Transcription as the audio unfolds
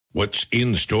What's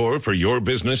in store for your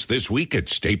business this week at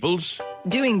Staples?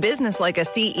 Doing business like a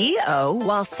CEO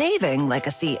while saving like a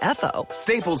CFO.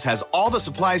 Staples has all the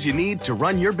supplies you need to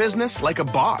run your business like a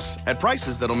boss at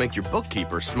prices that'll make your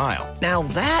bookkeeper smile. Now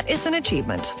that is an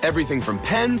achievement. Everything from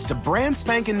pens to brand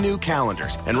spanking new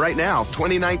calendars. And right now,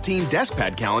 2019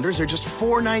 DeskPad calendars are just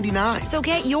 $4.99. So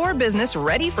get your business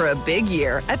ready for a big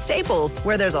year at Staples,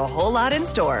 where there's a whole lot in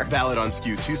store. Valid on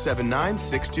SKU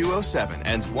 279-6207.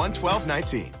 Ends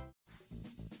 1/12/19.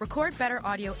 Record better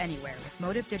audio anywhere with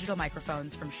Motive digital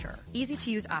microphones from Shure.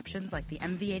 Easy-to-use options like the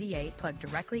MV88 plug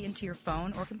directly into your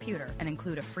phone or computer and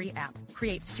include a free app.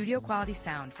 Create studio-quality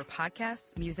sound for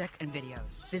podcasts, music, and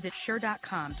videos. Visit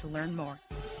Shure.com to learn more.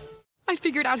 I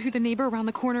figured out who the neighbor around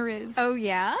the corner is. Oh,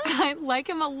 yeah? I like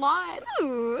him a lot.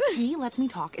 Ooh. He lets me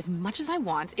talk as much as I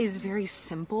want, is very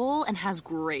simple, and has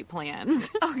great plans.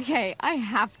 Okay, I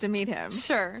have to meet him.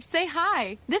 Sure. Say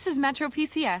hi. This is Metro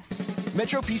PCS.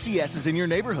 Metro PCS is in your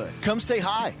neighborhood. Come say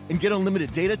hi and get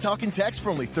unlimited data, talk, and text for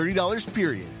only $30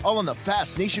 period. All on the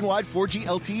fast nationwide 4G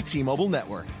LTE T-Mobile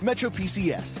network. Metro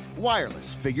PCS.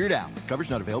 Wireless. Figure it out. Coverage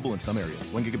not available in some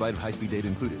areas. 1 gigabyte of high-speed data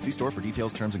included. See store for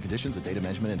details, terms, and conditions, and data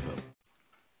management info.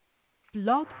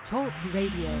 Blog Talk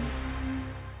Radio.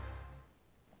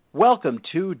 Welcome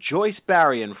to Joyce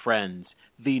Barry and Friends,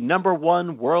 the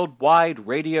 #1 worldwide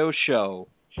radio show.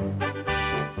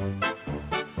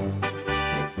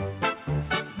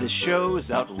 The show's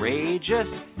outrageous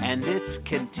and it's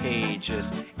contagious.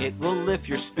 It will lift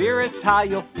your spirits high,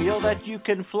 you'll feel that you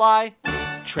can fly.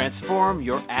 Transform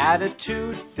your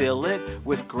attitude, fill it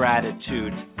with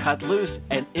gratitude. Cut loose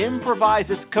and improvise.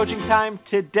 It's coaching time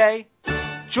today.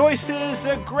 Joyce is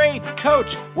a great coach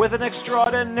with an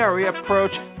extraordinary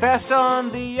approach. Fast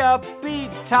on the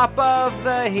upbeat, top of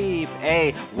the heap.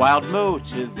 A wild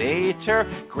motivator,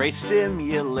 great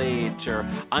stimulator.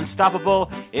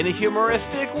 Unstoppable in a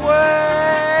humoristic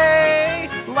way.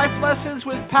 Life lessons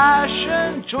with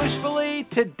passion, joyfully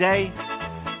today.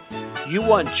 You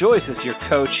want Joyce as your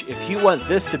coach if you want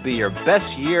this to be your best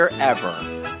year ever.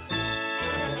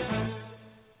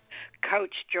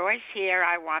 Coach Joyce here.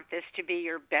 I want this to be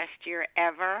your best year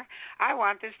ever. I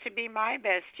want this to be my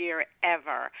best year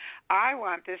ever. I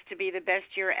want this to be the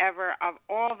best year ever of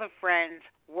all the friends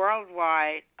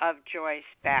worldwide of Joyce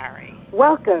Barry.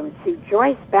 Welcome to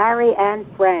Joyce Barry and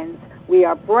Friends. We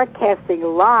are broadcasting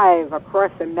live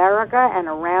across America and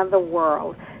around the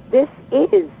world. This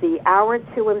is the Hour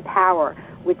to Empower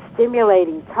with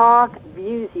stimulating talk,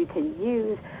 views you can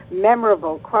use,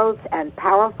 memorable quotes, and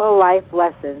powerful life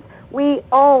lessons. We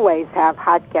always have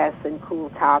hot guests and cool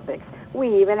topics. We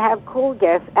even have cool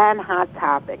guests and hot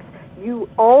topics. You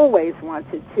always want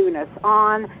to tune us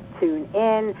on, tune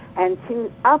in, and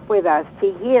tune up with us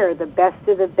to hear the best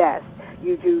of the best.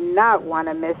 You do not want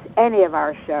to miss any of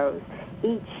our shows.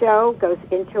 Each show goes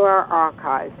into our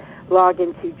archives. Log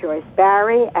into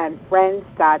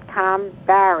JoyceBarryandFriends.com,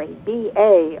 Barry,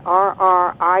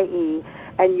 B-A-R-R-I-E,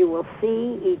 and you will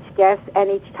see each guest and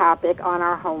each topic on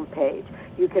our homepage.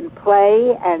 You can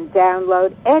play and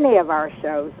download any of our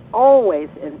shows, always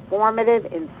informative,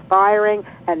 inspiring,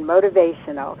 and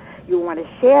motivational. You want to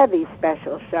share these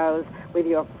special shows with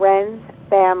your friends,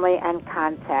 family, and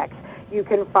contacts. You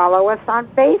can follow us on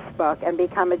Facebook and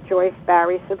become a Joyce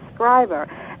Barry subscriber,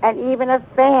 and even a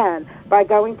fan by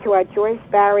going to our Joyce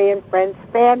Barry and Friends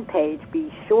fan page.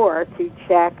 Be sure to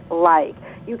check like.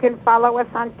 You can follow us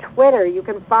on Twitter. You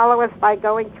can follow us by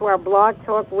going to our Blog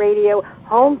Talk Radio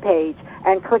homepage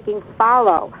and clicking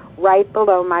follow right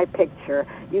below my picture.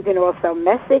 You can also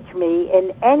message me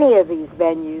in any of these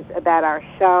venues about our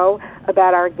show,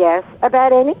 about our guests,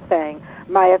 about anything.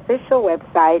 My official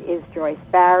website is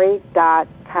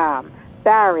joycebarry.com.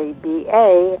 Barry,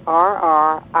 B-A-R-R-I-E.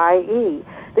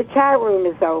 The chat room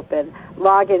is open.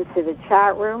 Log into the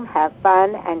chat room, have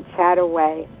fun, and chat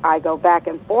away. I go back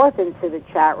and forth into the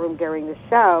chat room during the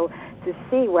show to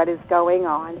see what is going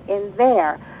on in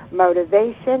there.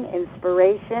 Motivation,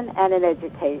 inspiration, and an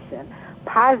education.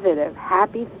 Positive,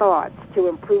 happy thoughts to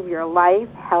improve your life,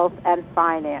 health, and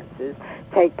finances.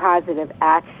 Take positive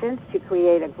actions to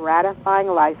create a gratifying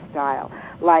lifestyle.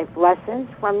 Life lessons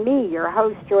from me, your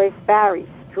host, Joyce Barry,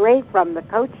 straight from the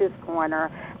Coach's Corner,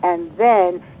 and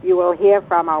then you will hear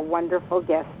from our wonderful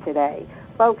guest today.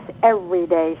 Folks, every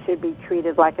day should be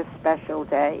treated like a special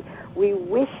day. We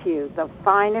wish you the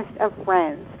finest of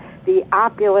friends, the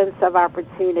opulence of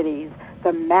opportunities,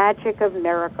 the magic of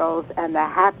miracles, and the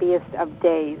happiest of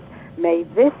days. May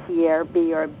this year be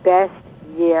your best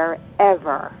year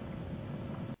ever.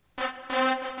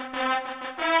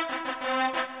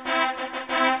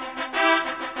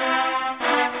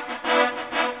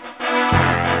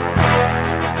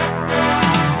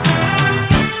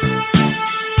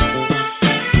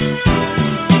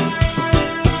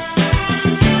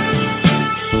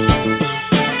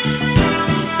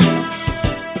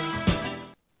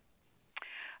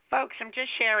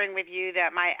 sharing with you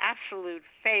that my absolute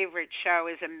favorite show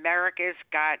is America's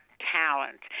Got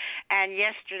Talent. And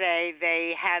yesterday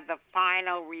they had the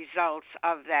final results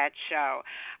of that show.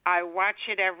 I watch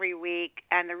it every week,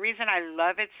 and the reason I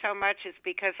love it so much is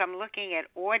because I'm looking at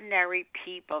ordinary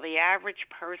people, the average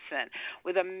person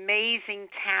with amazing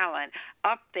talent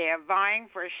up there vying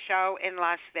for a show in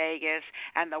Las Vegas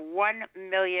and the $1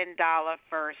 million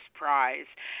first prize.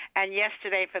 And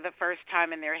yesterday, for the first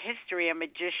time in their history, a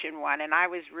magician won, and I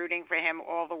was rooting for him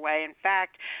all the way. In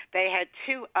fact, they had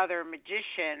two other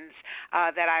magicians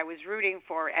that I was rooting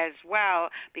for as well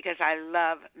because I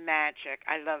love magic.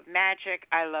 I love magic.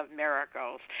 I love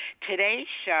miracles. Today's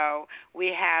show,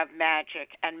 we have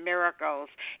magic and miracles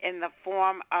in the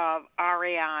form of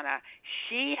Ariahna.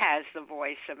 She has the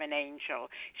voice of an angel.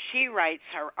 She writes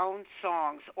her own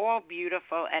songs, all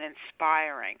beautiful and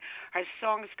inspiring. Her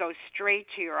songs go straight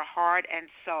to your heart and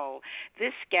soul.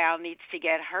 This gal needs to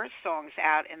get her songs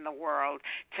out in the world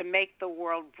to make the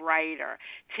world brighter.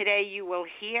 Today you will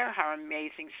hear her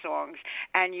amazing songs,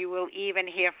 and you will even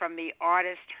hear from the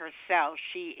artist herself.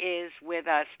 She is with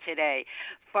us today.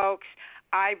 Folks,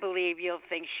 I believe you'll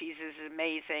think she's as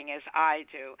amazing as I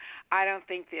do. I don't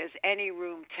think there's any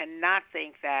room to not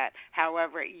think that.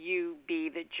 However, you be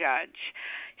the judge.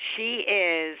 She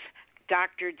is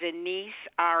Dr. Denise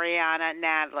Ariahna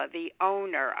Nadler, the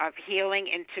owner of Healing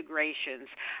Integrations,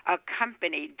 a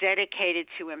company dedicated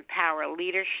to empower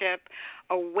leadership,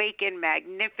 awaken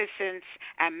magnificence,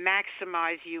 and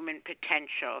maximize human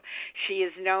potential. She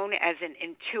is known as an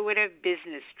intuitive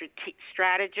business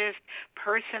strategist,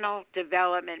 personal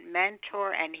development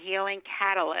mentor, and healing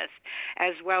catalyst,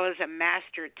 as well as a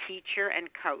master teacher and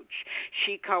coach.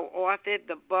 She co-authored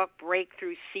the book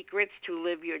Breakthrough Secrets to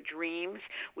Live Your Dreams,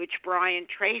 which Brian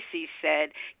Tracy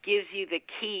said gives you the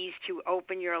keys to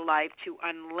open your life to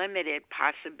unlimited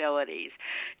possibilities.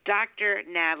 Dr.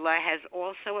 Nadler has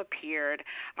also appeared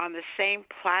on the same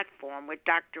platform with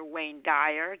Dr. Wayne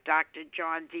Dyer, Dr.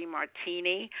 John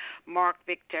DeMartini, Mark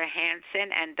Victor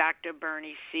Hansen, and Dr.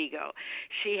 Bernie Siegel.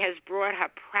 She has brought her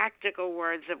practical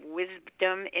words of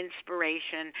wisdom,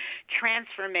 inspiration,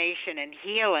 transformation, and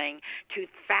healing to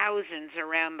thousands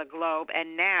around the globe,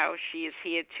 and now she is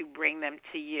here to bring them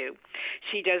to you.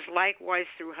 She does likewise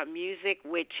through her music,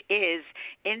 which is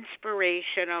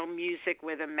inspirational music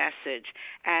with a message,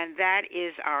 and that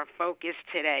is our focus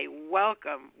today.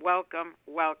 Welcome, welcome,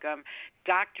 welcome,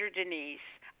 Dr. Denise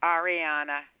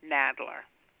Ariahna Nadler.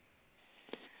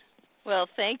 Well,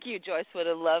 thank you, Joyce. What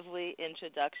a lovely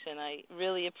introduction. I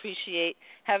really appreciate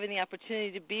having the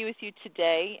opportunity to be with you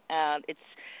today.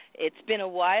 It's been a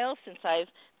while since I've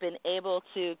been able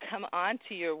to come on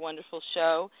to your wonderful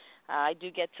show. I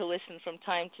do get to listen from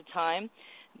time to time,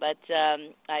 but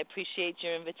I appreciate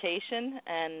your invitation,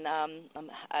 and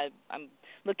I'm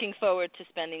looking forward to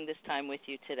spending this time with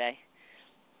you today.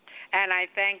 And I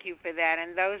thank you for that.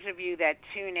 And those of you that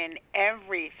tune in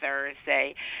every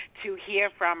Thursday to hear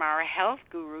from our health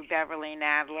guru, Beverly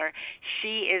Nadler,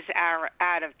 she is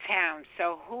out of town.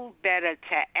 So who better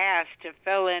to ask to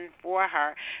fill in for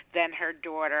her than her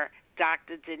daughter,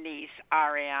 Dr. Denise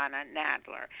Ariahna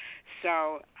Nadler.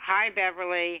 So, hi,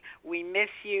 Beverly. We miss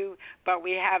you, but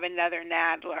we have another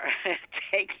Nadler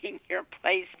taking your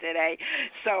place today.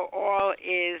 So all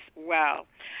is well.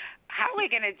 How we're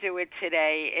going to do it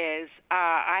today is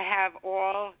I have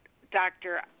all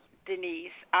Dr.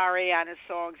 Denise Ariahna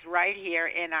songs right here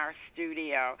in our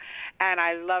studio, and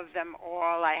I love them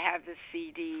all. I have the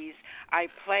CDs. I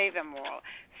play them all.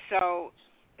 So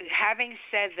having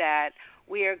said that,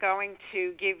 we are going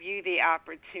to give you the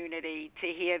opportunity to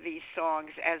hear these songs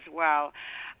as well.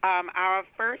 Our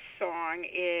first song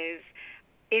is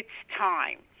It's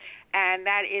Time. And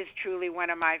that is truly one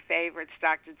of my favorites,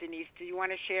 Dr. Denise. Do you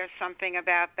want to share something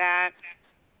about that?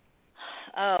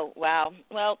 Oh, wow.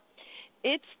 Well,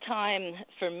 It's Time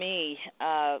for me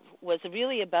was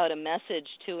really about a message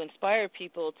to inspire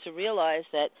people to realize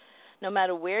that no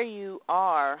matter where you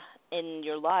are in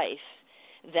your life,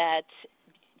 that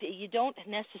you don't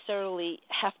necessarily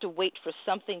have to wait for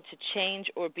something to change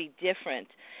or be different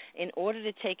in order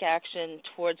to take action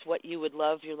towards what you would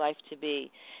love your life to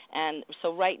be. And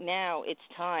so right now, it's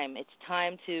time. It's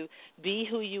time to be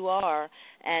who you are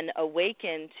and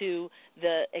awaken to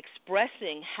the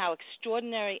expressing how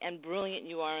extraordinary and brilliant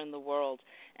you are in the world.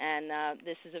 And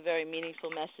this is a very meaningful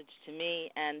message to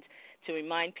me, and to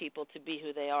remind people to be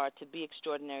who they are, to be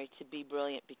extraordinary, to be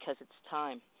brilliant, because it's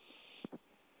time.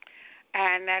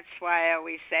 And that's why I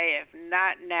always say, if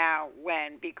not now,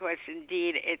 when? Because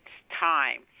indeed it's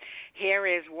time. Here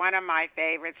is one of my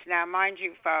favorites. Now, mind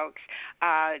you, folks,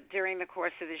 during the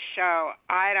course of the show,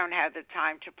 I don't have the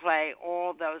time to play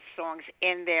all those songs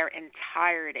in their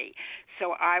entirety.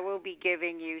 So I will be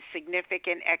giving you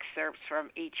significant excerpts from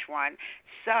each one.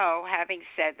 So, having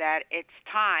said that, it's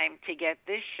time to get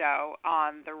this show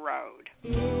on the road.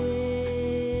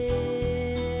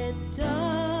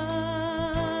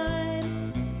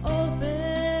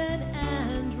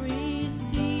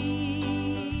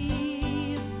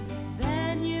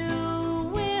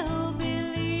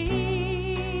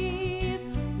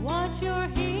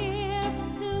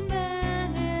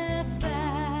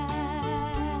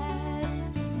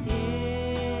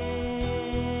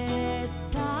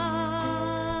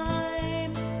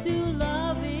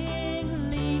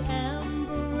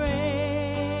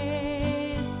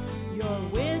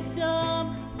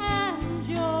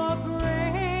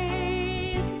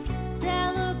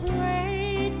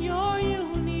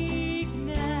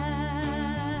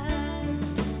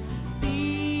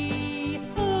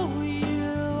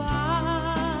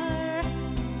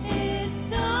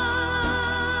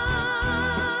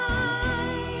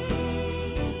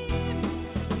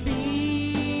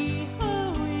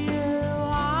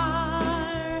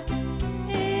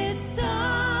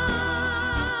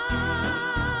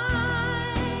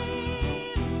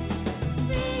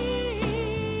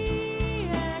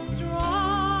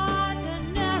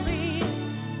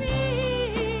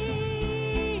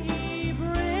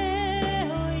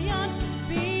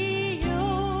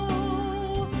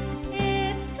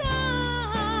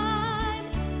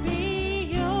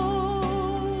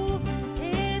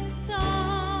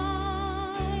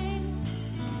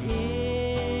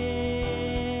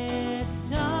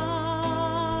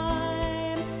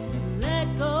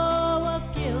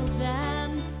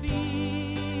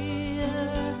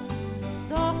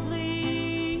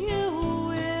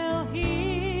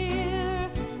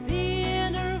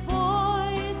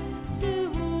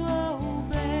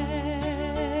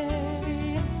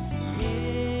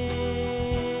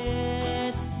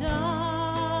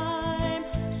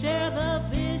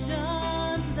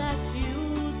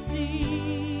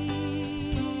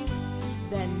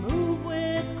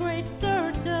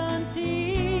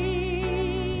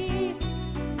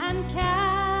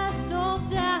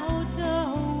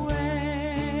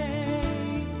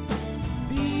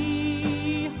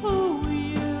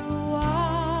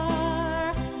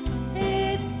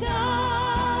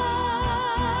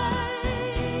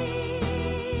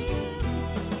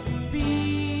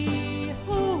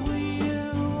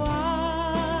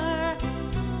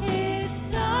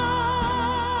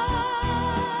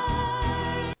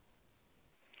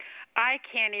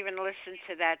 Can't even listen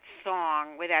to that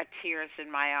song without tears in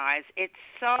my eyes. It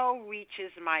so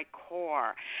reaches my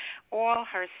core. All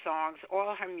her songs,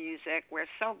 all her music. We're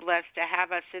so blessed to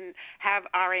have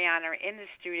Ariahna in the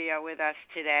studio with us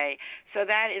today. So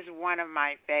that is one of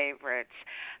my favorites.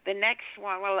 The next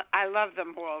one, well, I love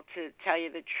them all, to tell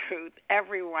you the truth.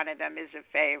 Every one of them is a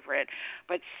favorite.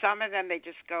 But some of them, they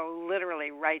just go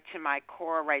literally right to my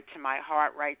core, right to my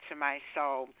heart, right to my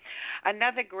soul.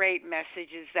 Another great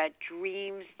message is that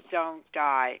dreams don't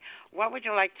die. What would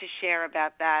you like to share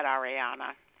about that,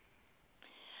 Ariahna?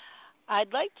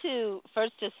 I'd like to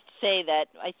first just say that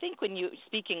I think when you're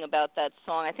speaking about that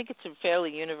song, I think it's a fairly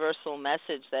universal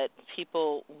message that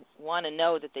people want to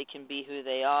know that they can be who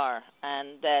they are,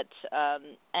 and that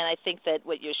and I think that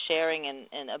what you're sharing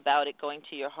and about it going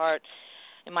to your heart,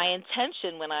 and my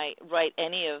intention when I write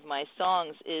any of my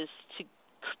songs is to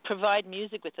provide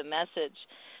music with a message.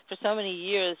 For so many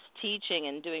years teaching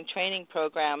and doing training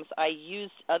programs, I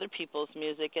used other people's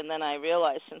music, and then I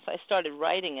realized since I started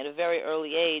writing at a very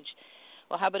early age,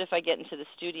 well, how about if I get into the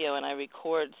studio and I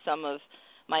record some of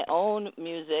my own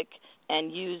music and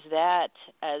use that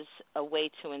as a way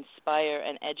to inspire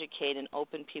and educate and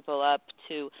open people up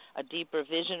to a deeper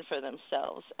vision for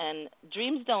themselves. And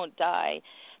Dreams Don't Die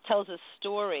tells a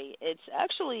story. It's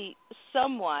actually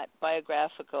somewhat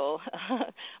biographical,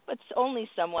 but it's only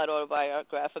somewhat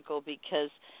autobiographical because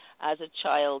as a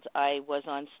child I was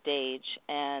on stage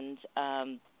and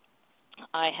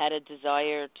I had a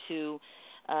desire to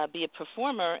be a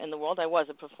performer in the world. I was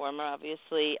a performer,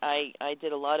 obviously. I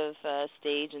did a lot of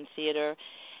stage and theater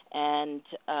and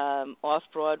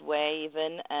off-Broadway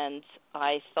even, and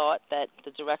I thought that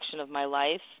the direction of my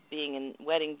life, being in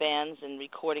wedding bands and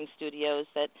recording studios,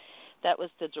 that was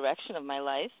the direction of my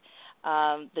life.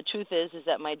 The truth is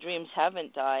that my dreams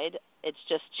haven't died. It's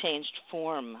just changed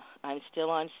form. I'm still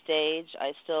on stage.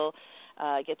 I still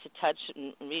get to touch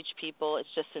and reach people. It's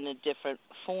just in a different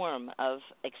form of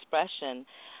expression.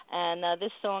 And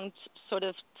this song sort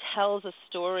of tells a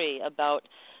story about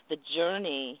the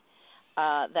journey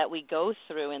that we go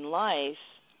through in life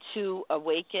to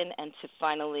awaken and to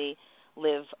finally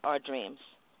live our dreams.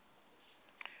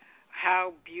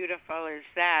 How beautiful is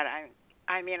that?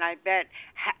 I mean, I bet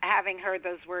having heard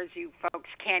those words, you folks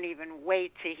can't even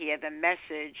wait to hear the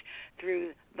message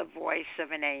through the voice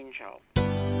of an angel.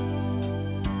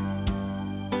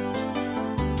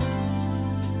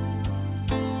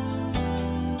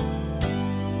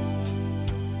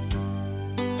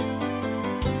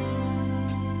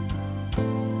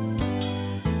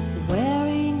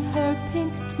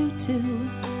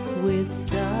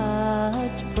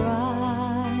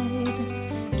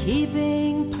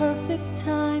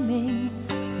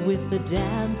 The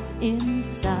dance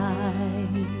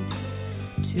inside.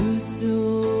 Too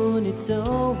soon it's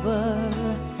over.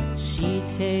 She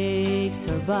takes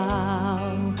her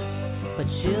bow, but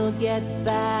she'll get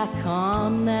back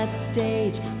on that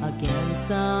stage again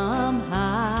somehow.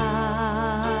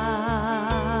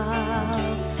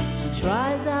 She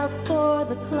tries out for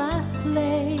the class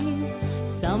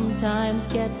plays, sometimes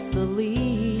gets the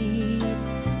lead.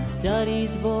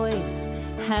 Studies voice,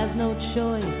 has no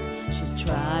choice,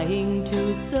 trying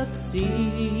to succeed.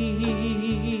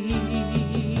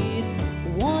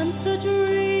 Once a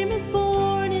dream is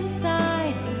born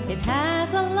inside, it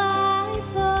has a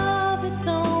life of its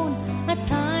own. A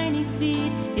tiny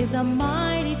seed is a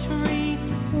mighty tree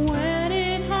when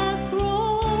it has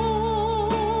grown.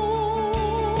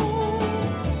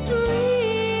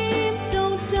 Dreams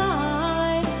don't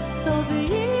die, so the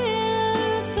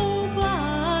years go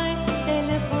by. They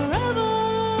live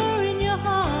forever in your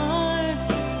heart.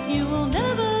 You will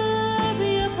never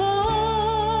be apart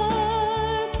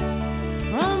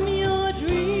from your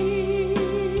dreams.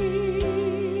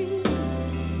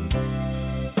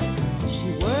 She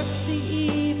works the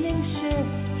evening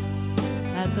shift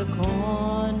at the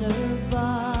corner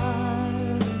bar.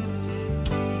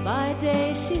 By day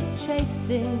she's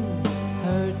chasing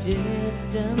her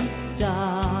distant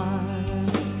star.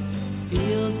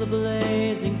 Feels the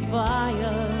blazing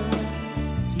fire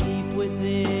deep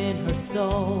within her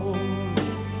soul.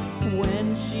 When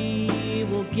she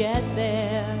will get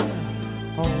there,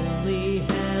 only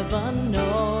heaven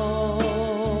knows.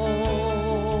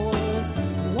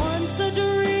 Once a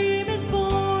dream is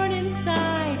born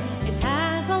inside, it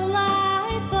has a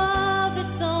life of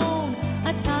its own.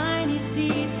 A tiny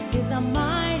seed is a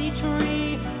mighty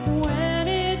tree when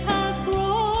it has grown.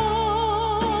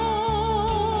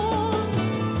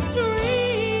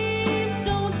 Dreams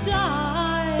don't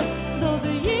die, though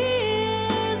the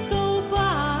years go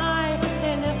by.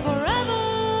 They live forever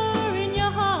in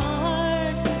your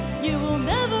heart. You will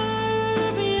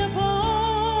never be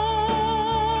apart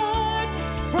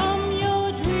from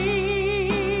your dreams.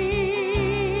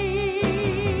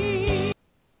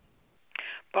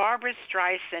 Barbra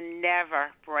Streisand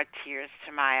never brought tears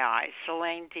to my eyes.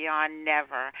 Celine Dion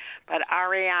never. But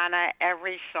Ariahna,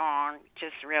 every song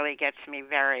just really gets me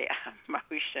very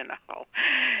emotional.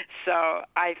 So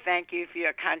I thank you for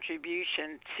your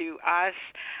contribution to us.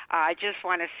 I just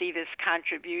want to see this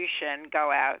contribution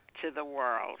go out to the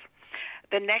world.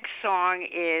 The next song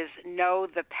is Know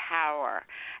the Power.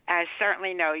 I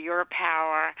certainly know your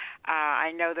power.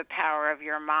 I know the power of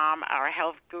your mom, our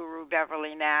health guru,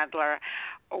 Beverly Nadler.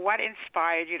 What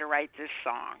inspired you to write this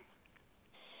song?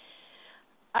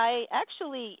 I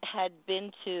actually had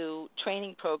been to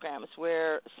training programs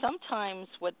where sometimes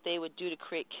what they would do to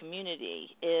create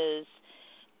community is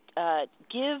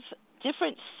give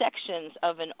different sections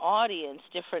of an audience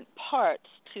different parts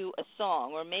to a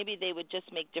song, or maybe they would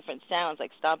just make different sounds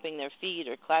like stomping their feet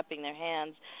or clapping their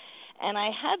hands. And I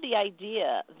had the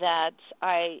idea that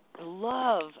I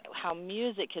love how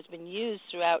music has been used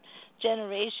throughout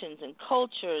generations and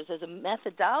cultures as a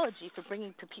methodology for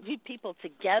bringing people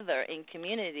together in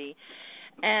community.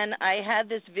 And I had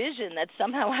this vision that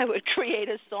somehow I would create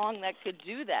a song that could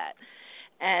do that.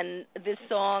 And this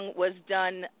song was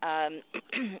done,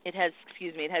 it has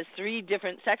 3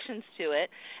 different sections to it,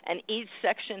 and each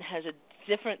section has a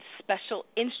different special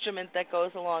instrument that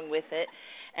goes along with it.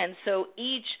 And so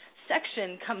each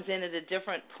section comes in at a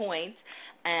different point,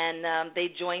 and they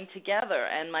join together.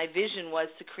 And my vision was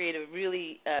to create a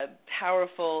really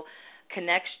powerful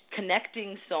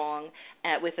connecting song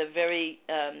with a very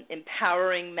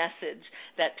empowering message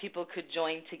that people could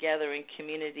join together in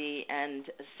community and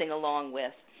sing along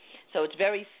with. So it's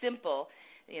very simple.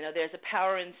 You know, there's a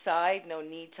power inside, no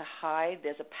need to hide.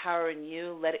 There's a power in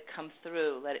you, let it come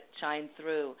through, let it shine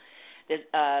through.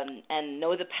 And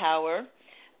know the power,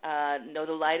 know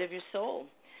the light of your soul.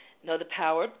 Know the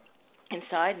power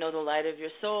inside, know the light of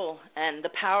your soul. And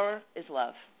the power is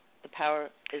love. The power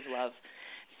is love.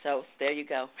 So there you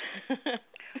go.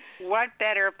 What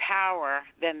better power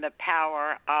than the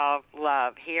power of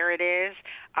love? Here it is,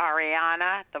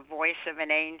 Ariahna, the voice of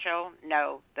an angel.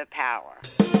 Know the power.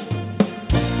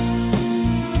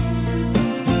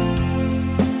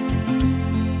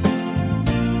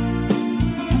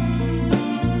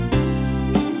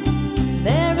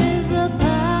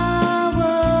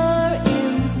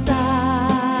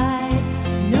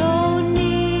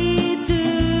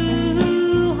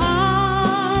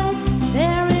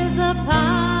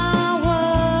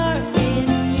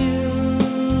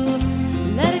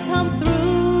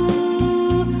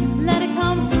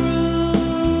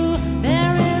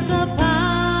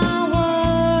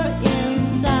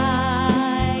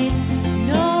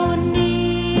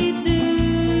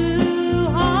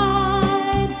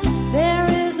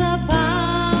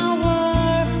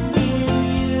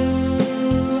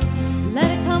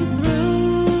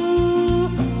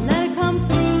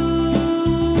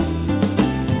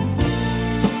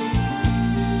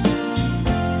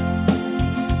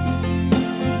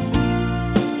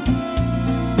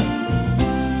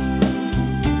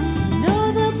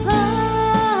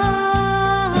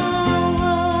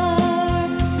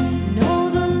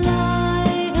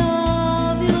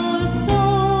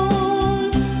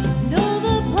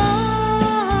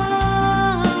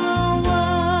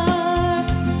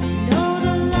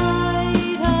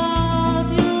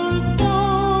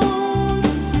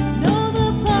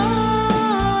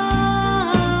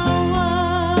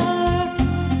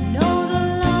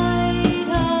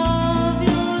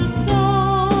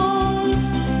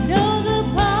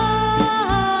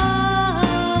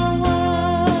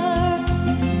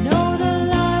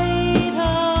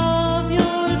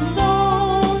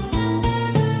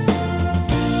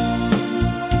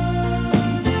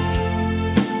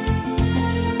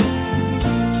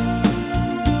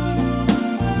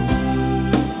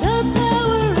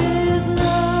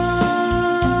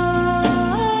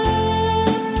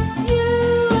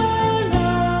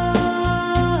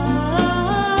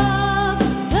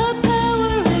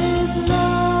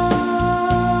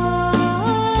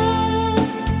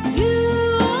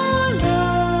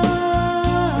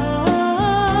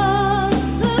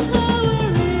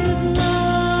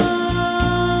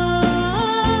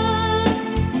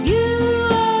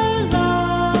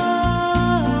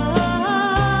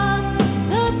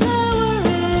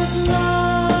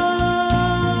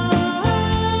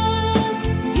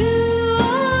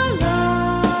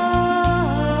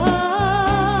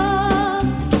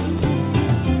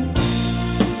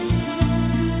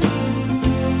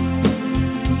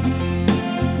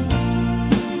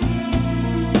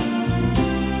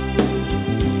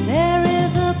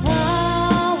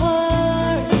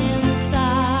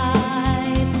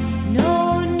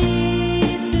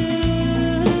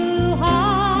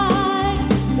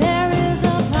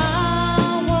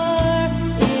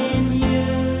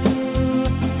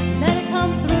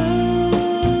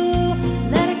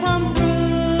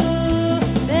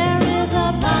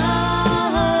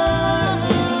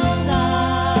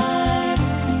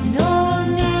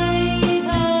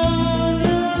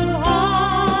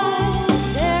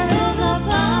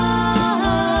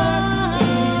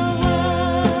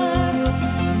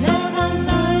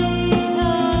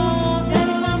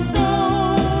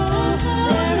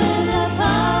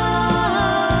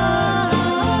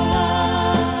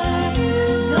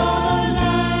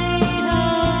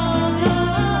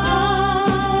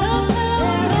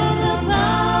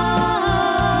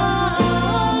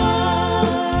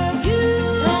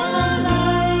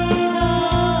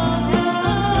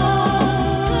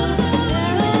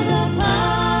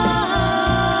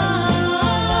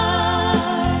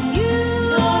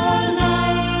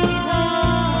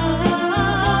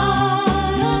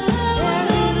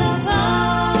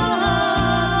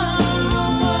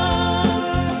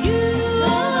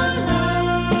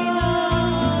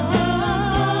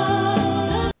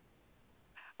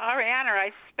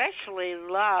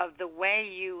 love the way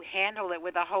you handle it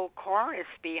with a whole chorus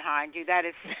behind you. That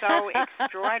is so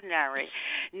extraordinary,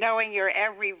 knowing your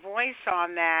every voice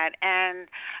on that. And,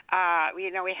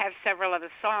 we have several other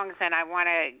songs, and I want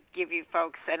to give you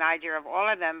folks an idea of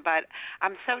all of them, but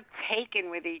I'm so taken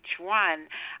with each one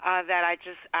that I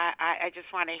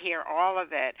just want to hear all of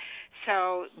it.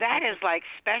 So that is like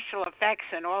special effects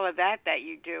and all of that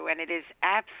you do, and it is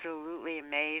absolutely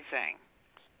amazing.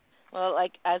 Well,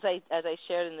 like as I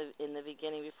shared in the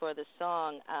beginning before the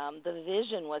song, the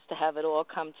vision was to have it all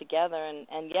come together,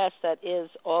 and yes, that is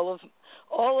all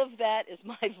of that is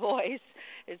my voice.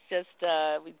 It's just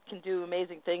we can do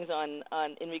amazing things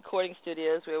in recording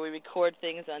studios where we record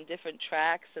things on different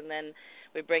tracks, and then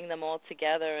bring them all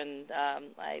together. And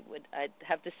I'd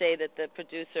have to say that the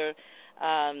producer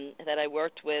that I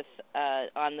worked with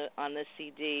on the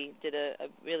CD did a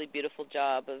really beautiful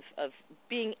job of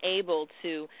being able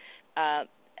to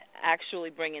actually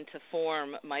bring into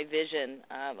form my vision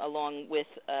along with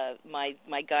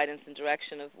my guidance and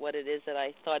direction of what it is that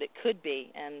I thought it could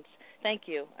be. And thank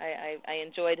you. I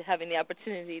enjoyed having the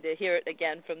opportunity to hear it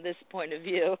again from this point of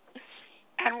view.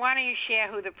 And why don't you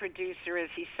share who the producer is?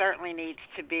 He certainly needs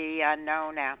to be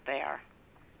known out there.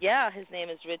 Yeah, his name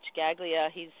is Rich Gaglia.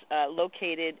 He's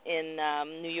located in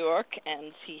New York,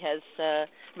 and he has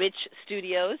Rich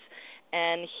Studios.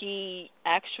 And he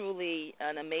actually,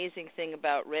 an amazing thing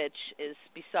about Rich is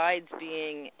besides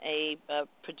being a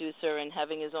producer and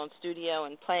having his own studio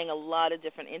and playing a lot of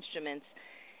different instruments,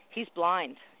 he's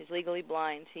blind. He's legally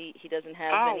blind. He doesn't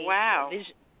have any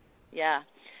vision. Yeah.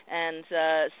 And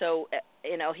so,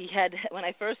 you know, he had, when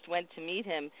I first went to meet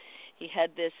him, he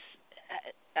had this,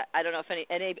 I don't know if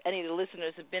any of the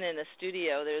listeners have been in a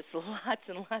studio. There's lots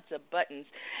and lots of buttons.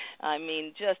 I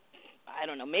mean, just, I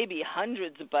don't know, maybe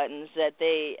hundreds of buttons that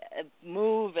they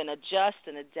move and adjust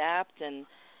and adapt, and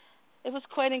it was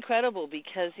quite incredible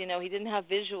because, you know, he didn't have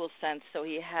visual sense, so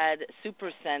he had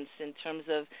super sense in terms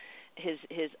of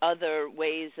his other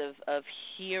ways of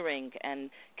hearing and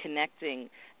connecting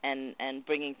and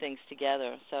bringing things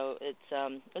together. So it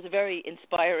was a very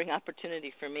inspiring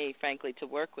opportunity for me, frankly, to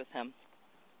work with him.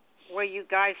 Well, you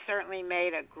guys certainly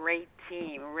made a great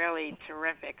team, really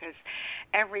terrific, because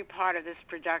every part of this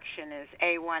production is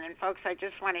A1. And, folks, I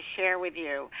just want to share with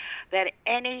you that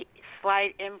any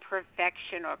slight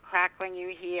imperfection or crackling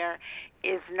you hear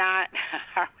is not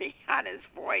Ariahna's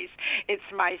voice. It's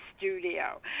my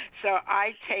studio. So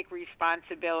I take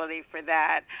responsibility for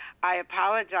that. I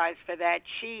apologize for that.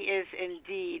 She is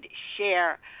indeed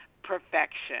sheer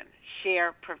perfection.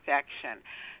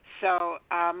 So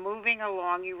moving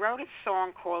along, you wrote a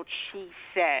song called She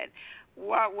Said.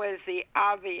 What was the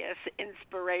obvious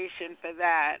inspiration for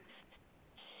that?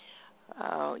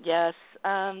 Oh, yes.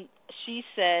 She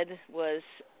Said was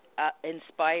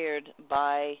inspired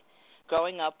by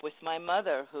growing up with my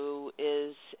mother, who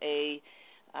is a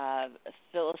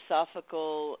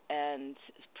philosophical and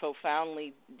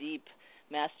profoundly deep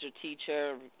master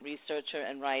teacher, researcher,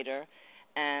 and writer.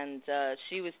 And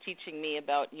she was teaching me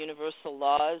about universal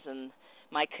laws and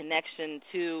my connection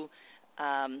to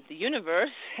the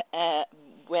universe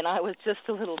when I was just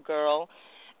a little girl,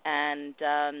 and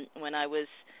when I was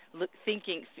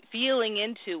feeling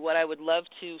into what I would love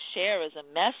to share as a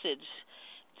message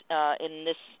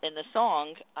in the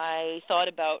song. I thought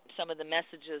about some of the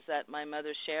messages that my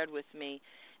mother shared with me,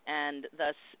 and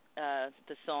thus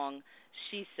the song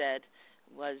She Said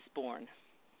was born.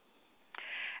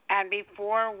 And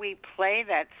before we play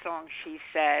that song, She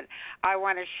Said, I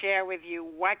want to share with you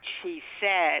what she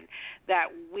said that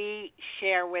we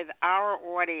share with our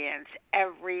audience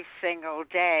every single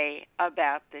day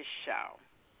about this show.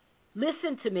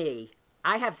 Listen to me.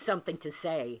 I have something to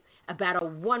say about a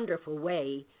wonderful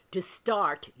way to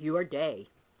start your day.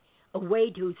 A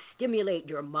way to stimulate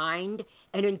your mind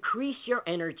and increase your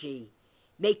energy.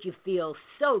 Make you feel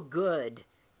so good.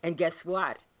 And guess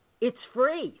what? It's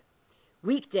free.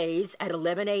 Weekdays at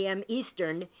 11 a.m.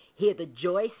 Eastern, hear the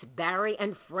Joyce, Barry,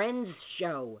 and Friends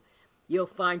show. You'll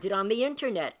find it on the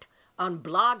Internet, on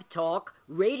Blog Talk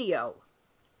Radio.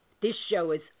 This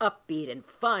show is upbeat and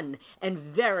fun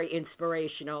and very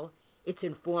inspirational. It's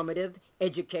informative,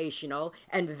 educational,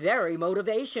 and very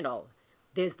motivational.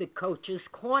 There's the Coach's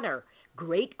Corner,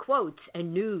 great quotes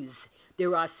and news.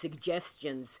 There are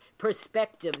suggestions,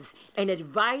 perspectives, and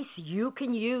advice you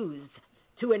can use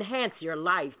to enhance your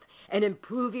life and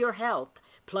improve your health,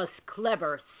 plus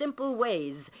clever, simple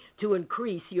ways to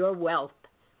increase your wealth.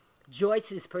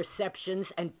 Joyce's perceptions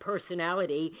and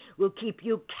personality will keep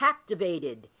you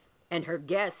captivated, and her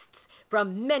guests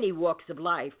from many walks of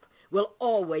life will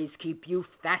always keep you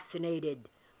fascinated.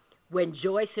 When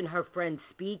Joyce and her friends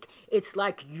speak, it's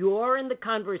like you're in the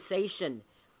conversation.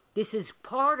 This is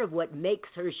part of what makes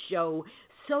her show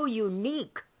so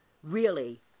unique,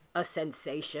 really a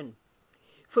sensation.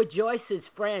 For Joyce's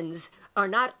friends are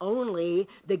not only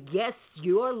the guests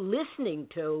you're listening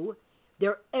to,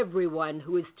 they're everyone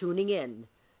who is tuning in.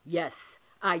 Yes,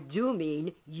 I do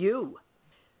mean you.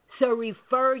 So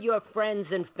refer your friends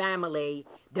and family.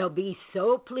 They'll be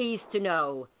so pleased to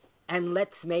know. And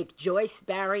let's make Joyce,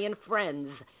 Barry, and Friends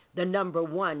the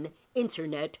 #1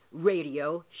 Internet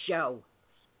radio show.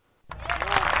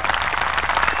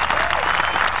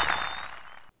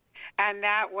 And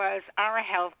that was our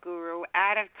health guru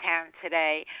out of town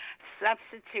today,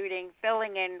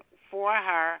 filling in before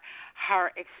her,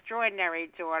 her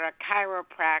extraordinary daughter,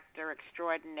 chiropractor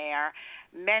extraordinaire,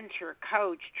 mentor,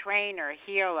 coach, trainer,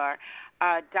 healer,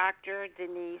 Dr.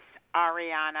 Denise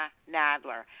Ariahna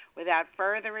Nadler. Without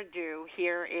further ado,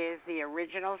 here is the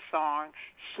original song,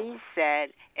 She Said,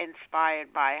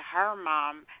 inspired by her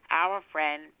mom, our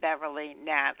friend Beverly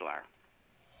Nadler.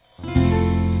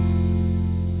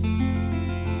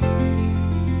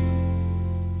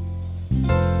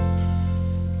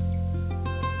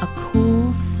 A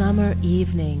cool summer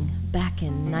evening back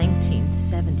in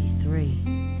 1973.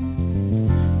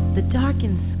 The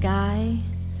darkened sky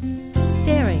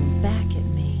staring back at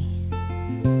me,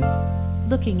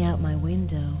 looking out my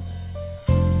window,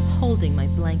 holding my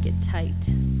blanket tight.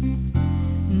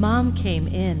 Mom came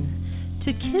in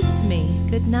to kiss me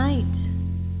goodnight.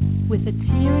 With a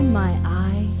tear in my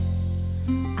eye,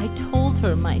 I told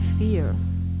her my fear.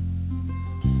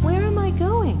 Where am I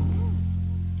going?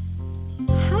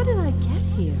 How did I get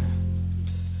here?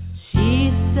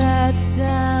 She sat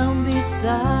down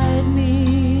beside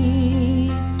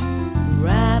me,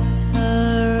 wrapped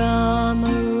her arm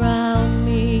around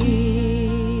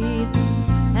me,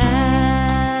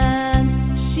 and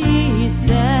she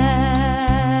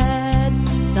said,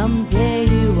 someday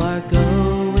you are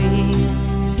going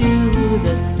to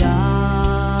the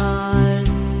stars.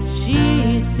 She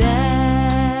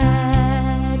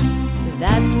said,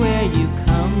 that's where you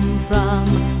come from,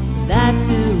 that's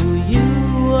who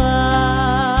you are.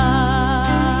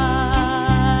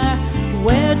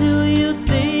 Where do you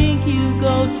think you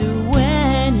go to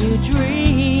when you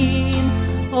dream?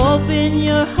 Open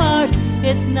your heart,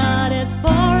 it's not as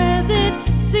far as it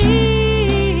seems.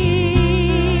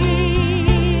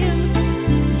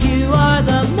 You are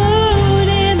the moon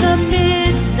in the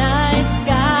midnight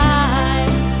sky.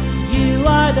 You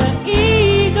are the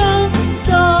eagle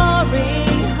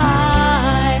soaring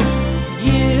high.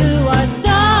 You are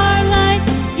starlight,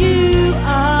 you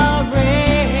are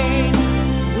rain.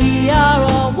 We are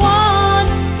all one,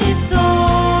 it's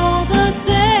all the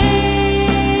same.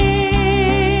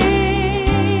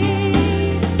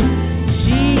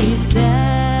 She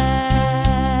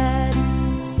said,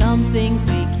 some things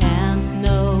we can't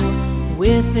know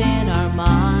within our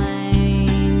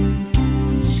minds.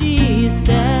 She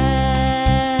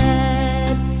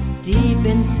said, deep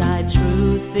inside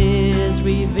truth is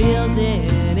revealed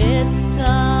in its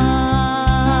time.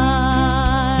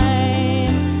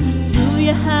 Do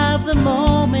you have the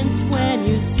moments when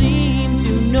you seem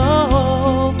to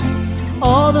know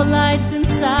all the lights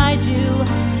inside you?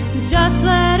 Just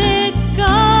let it go.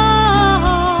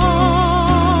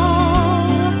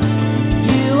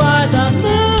 You are the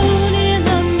moon in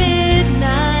the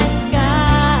midnight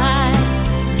sky.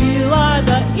 You are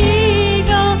the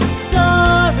eagle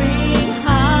soaring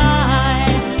high.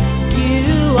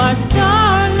 You are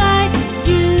starlight,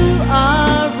 you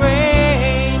are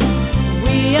rain.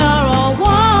 We are all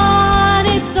one,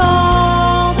 it's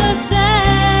all the same.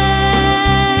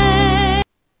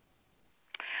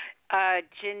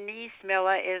 Denise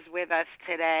Miller is with us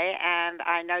today, and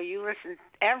I know you listen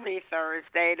every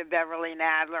Thursday to Beverly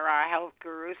Nadler, our health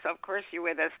guru, so of course you're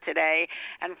with us today,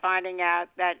 and finding out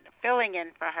that filling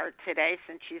in for her today,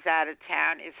 since she's out of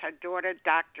town, is her daughter,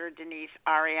 Dr. Denise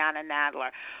Ariahna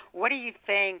Nadler. What do you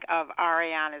think of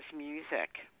Ariahna's music?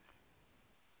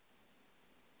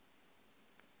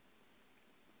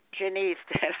 Denise,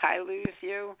 did I lose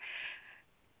you?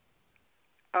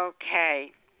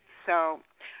 Okay, so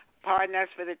pardon us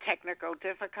for the technical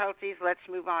difficulties. Let's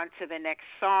move on to the next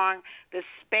song, The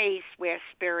Space Where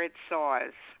Spirit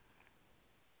Soars.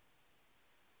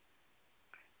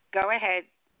 Go ahead,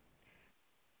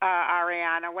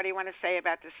 Ariahna. What do you want to say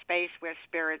about The Space Where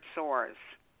Spirit Soars?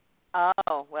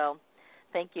 Oh, well,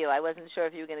 thank you. I wasn't sure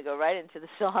if you were going to go right into the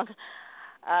song.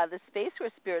 The Space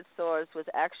Where Spirit Soars was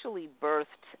actually birthed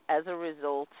as a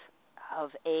result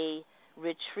of a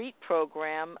retreat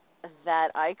program that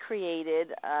I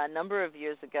created a number of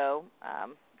years ago,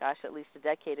 at least a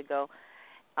decade ago,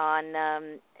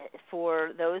 on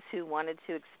for those who wanted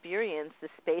to experience the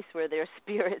space where their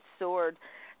spirit soared,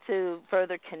 to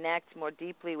further connect more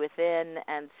deeply within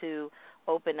and to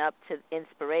open up to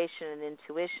inspiration and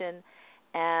intuition.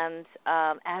 And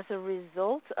as a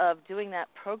result of doing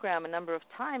that program a number of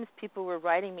times, people were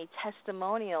writing me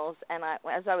testimonials, and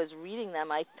as I was reading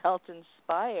them, I felt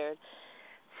inspired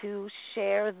to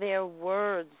share their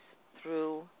words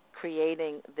through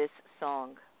creating this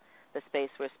song, The Space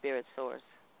Where Spirit Soars.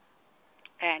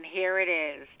 And here it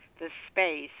is, The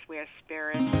Space Where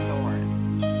Spirit Soars.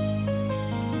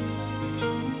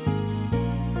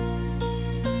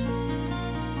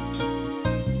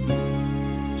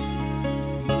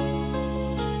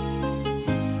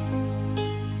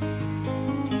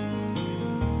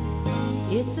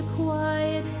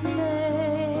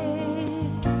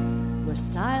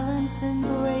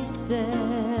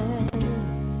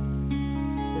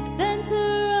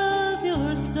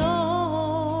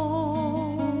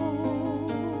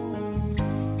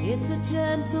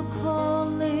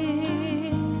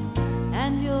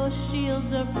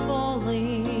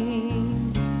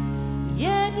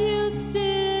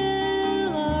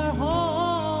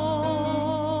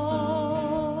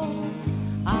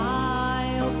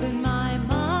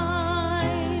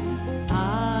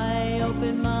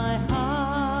 open my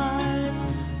heart.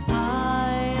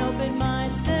 I open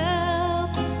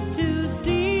myself to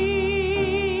see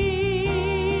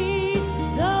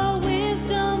the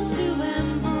wisdom to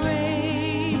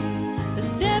embrace, the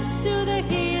steps to the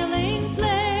healing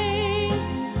place,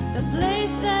 the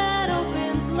place that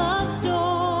opens love's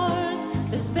doors,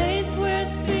 the space where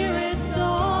spirits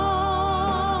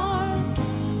soar.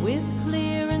 With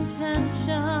clear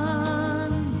intention,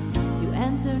 you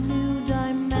enter new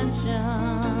dimensions.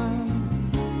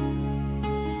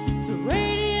 The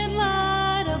radiant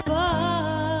light above,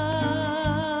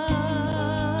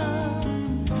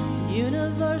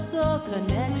 universal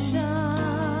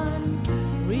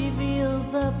connection reveals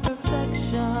the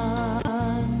perfection.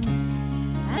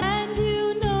 And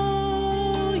you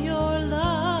know your love.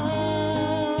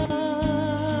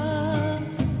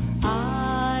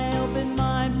 I open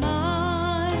my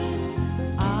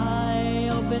mind. I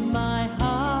open my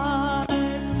heart.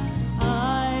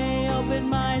 I open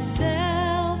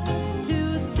myself to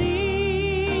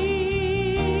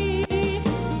see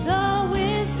the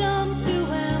wisdom to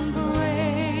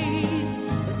embrace,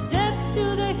 the steps to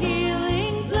the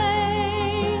healing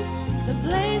place, the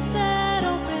place that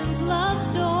opens love's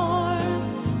doors,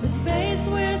 the space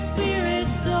where spirit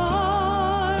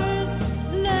soars.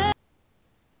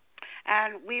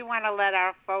 And we want to let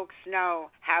our folks know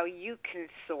how you can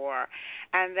soar,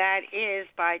 and that is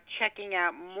by checking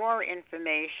out more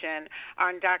information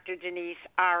on Dr. Denise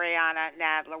Ariahna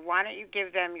Nadler. Why don't you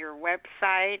give them your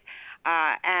website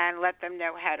and let them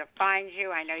know how to find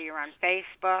you? I know you're on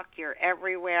Facebook, you're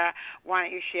everywhere. Why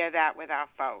don't you share that with our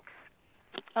folks?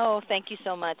 Oh, thank you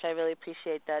so much. I really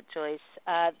appreciate that, Joyce.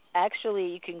 Actually,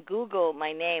 you can Google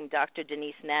my name, Dr.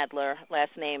 Denise Nadler,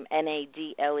 last name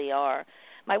Nadler.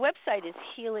 My website is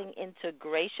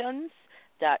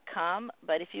healingintegrations.com,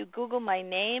 but if you Google my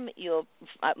name, you'll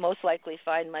most likely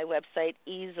find my website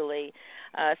easily.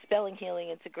 Spelling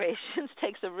Healing Integrations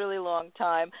takes a really long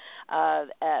time,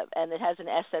 and it has an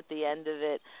S at the end of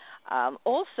it.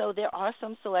 Also, there are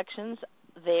some selections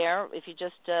there. If you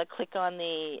just click on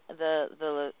the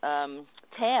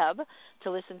tab to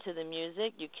listen to the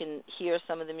music, you can hear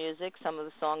some of the music. Some of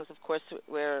the songs, of course,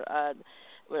 we're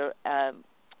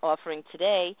offering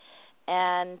today.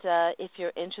 And if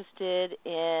you're interested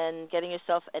in getting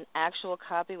yourself an actual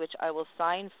copy, which I will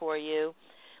sign for you,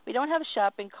 we don't have a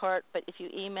shopping cart, but if you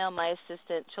email my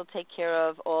assistant, she'll take care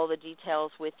of all the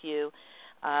details with you.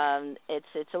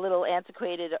 It's a little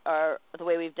antiquated the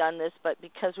way we've done this, but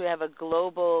because we have a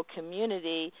global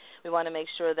community, we want to make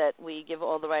sure that we give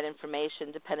all the right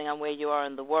information depending on where you are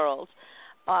in the world.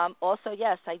 Also,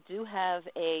 yes, I do have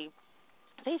a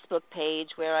Facebook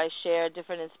page where I share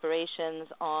different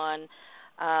inspirations on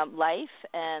life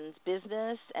and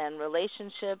business and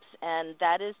relationships, and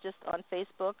that is just on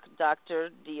Facebook,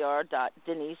 Dr.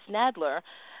 Denise Nadler.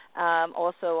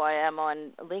 Also, I am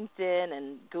on LinkedIn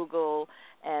and Google,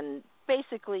 and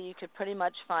basically you could pretty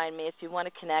much find me if you want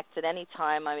to connect at any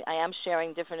time. I am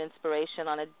sharing different inspiration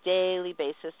on a daily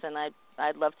basis, and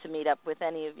I'd love to meet up with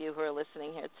any of you who are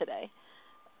listening here today.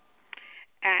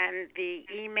 And the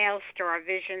email,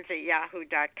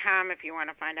 starvisions@yahoo.com, if you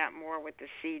want to find out more with the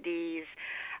CDs.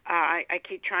 I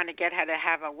keep trying to get her to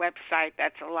have a website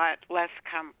that's a lot less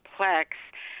complex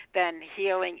than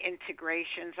Healing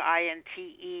Integrations,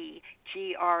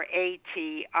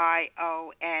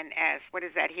 INTEGRATIONS. What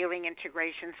is that,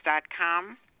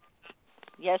 healingintegrations.com?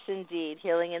 Yes, indeed,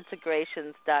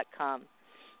 healingintegrations.com.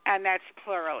 And that's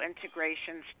plural,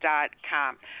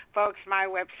 integrations.com. Folks, my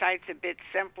website's a bit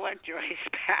simpler,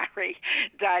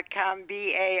 JoyceBarrie.com,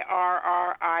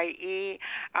 BARRIE.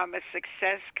 I'm a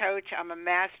success coach. I'm a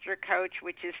master coach,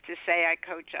 which is to say I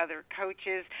coach other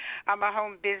coaches. I'm a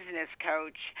home business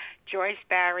coach,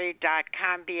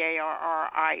 JoyceBarrie.com,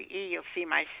 BARRIE. You'll see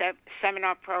my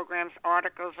seminar programs,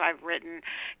 articles I've written,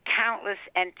 countless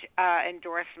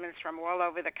endorsements from all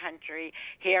over the country.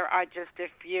 Here are just a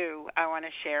few I want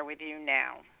to share with you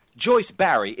now. Joyce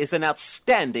Barrie is an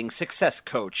outstanding success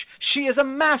coach. She is a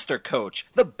master coach,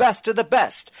 the best of the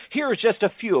best. Here are just a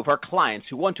few of her clients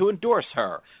who want to endorse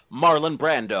her. Marlon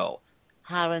Brando.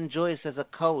 Hiring Joyce as a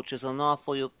coach is an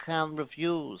offer you can't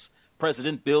refuse.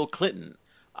 President Bill Clinton.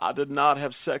 I did not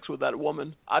have sex with that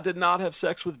woman. I did not have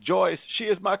sex with Joyce. She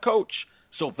is my coach.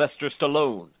 Sylvester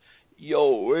Stallone.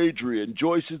 Yo, Adrian,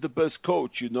 Joyce is the best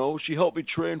coach, you know. She helped me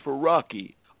train for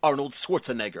Rocky. Arnold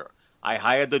Schwarzenegger. I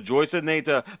hired the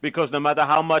Joyceinator because no matter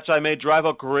how much I may drive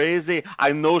her crazy,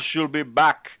 I know she'll be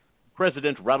back.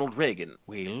 President Ronald Reagan.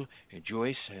 Well,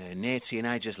 Joyce, Nancy and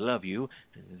I just love you.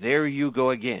 There you go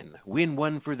again. Win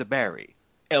one for the Barrie.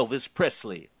 Elvis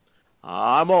Presley.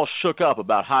 I'm all shook up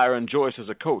about hiring Joyce as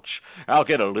a coach. I'll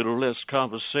get a little less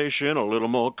conversation, a little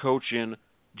more coaching.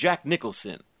 Jack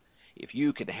Nicholson. If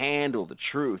you can handle the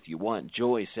truth, you want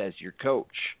Joyce as your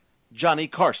coach. Johnny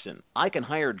Carson. I can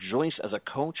hire Joyce as a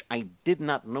coach? I did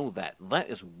not know that.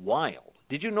 That is wild.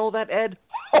 Did you know that, Ed?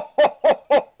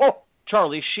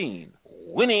 Charlie Sheen.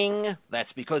 Winning.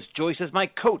 That's because Joyce is my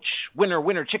coach. Winner,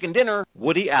 winner, chicken dinner.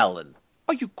 Woody Allen.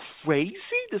 Are you crazy?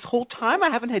 This whole time I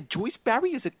haven't had Joyce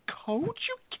Barry as a coach?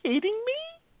 You kidding me?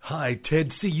 Hi,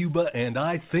 Ted Ciuba, and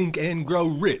I think and grow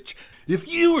rich. If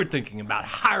you were thinking about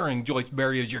hiring Joyce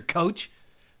Barry as your coach,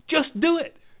 just do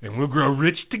it, and we'll grow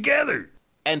rich together.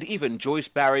 And even Joyce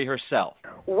Barry herself.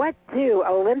 What do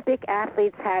Olympic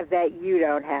athletes have that you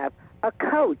don't have? A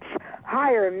coach.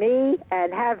 Hire me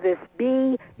and have this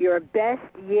be your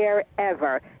best year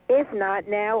ever. If not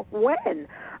now, when?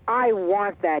 I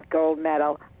want that gold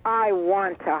medal. I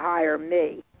want to hire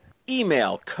me.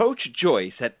 Email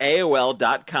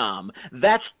CoachJoyce@AOL.com.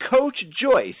 That's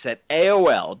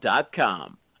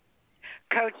CoachJoyce@AOL.com.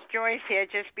 Coach Joyce here.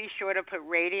 Just be sure to put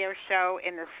radio show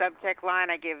in the subject line.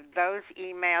 I give those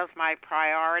emails my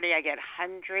priority. I get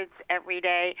hundreds every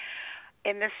day.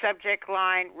 In the subject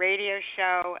line, radio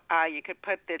show, you could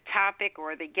put the topic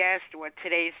or the guest or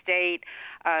today's date.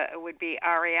 It would be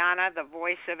Ariahna, the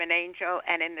voice of an angel.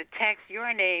 And in the text,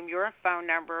 your name, your phone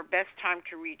number, best time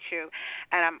to reach you.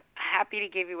 And I'm happy to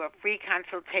give you a free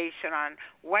consultation on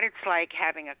what it's like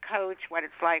having a coach, what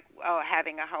it's like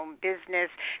having a home business,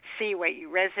 see what you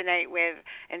resonate with.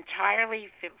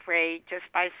 Entirely free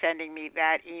just by sending me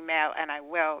that email, and I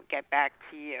will get back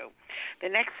to you. The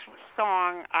next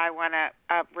song I want to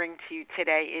bring to you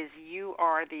today is You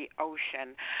Are the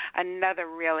Ocean, another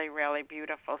really, really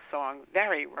beautiful song,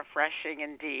 very refreshing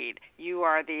indeed. You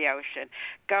Are the Ocean.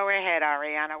 Go ahead,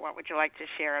 Ariahna. What would you like to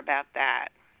share about that?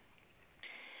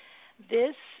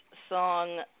 This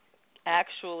song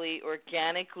actually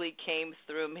organically came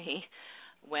through me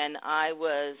when I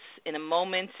was in a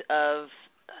moment of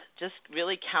just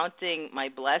really counting my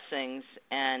blessings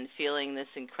and feeling this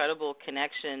incredible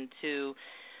connection to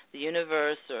the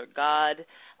universe or God,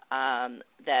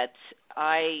 that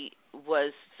I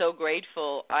was so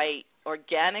grateful. I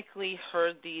organically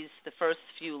heard the first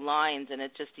few lines, and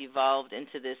it just evolved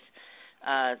into this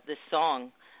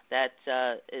song that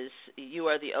is You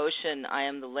Are the Ocean, I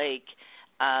Am the Lake,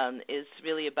 is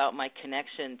really about my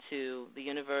connection to the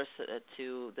universe,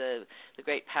 to the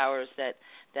great powers that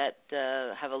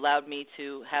have allowed me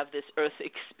to have this earth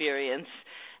experience,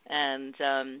 and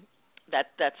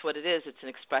that's what it is. It's an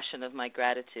expression of my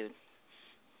gratitude.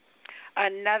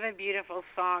 Another beautiful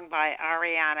song by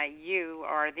Ariahna, You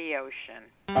Are the Ocean.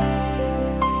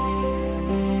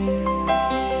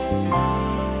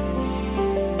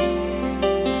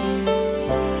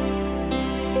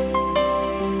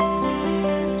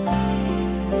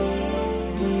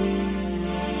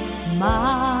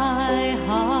 My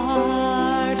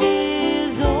heart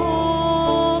is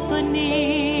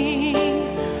opening.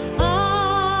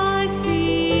 I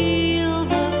feel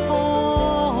the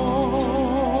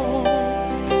call.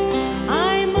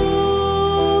 I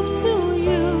move to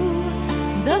you,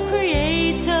 the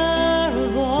creator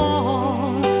of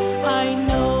all. I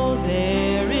know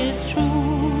there is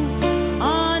truth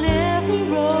on every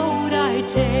road I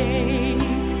take.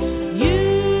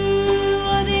 You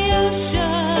are the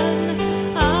ocean.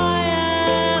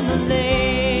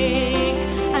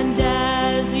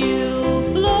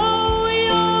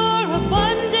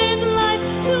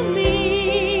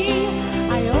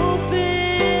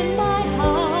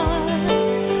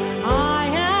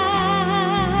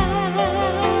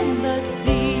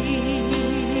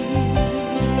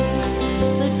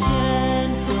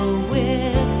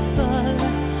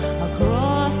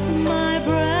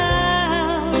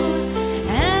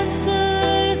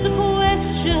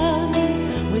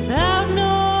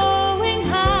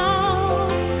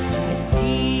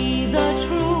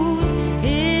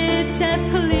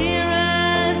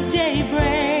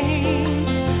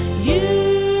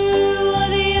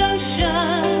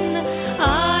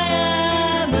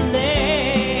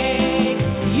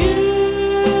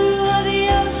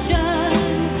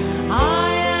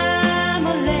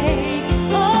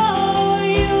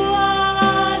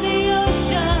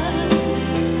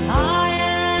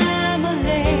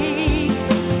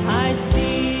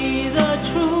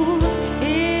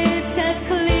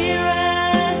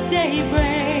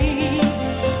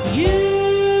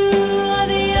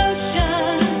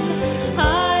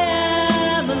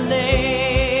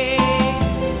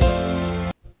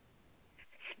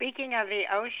 speaking of the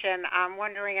ocean, I'm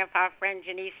wondering if our friend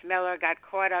Denise Miller got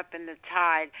caught up in the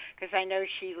tide, because I know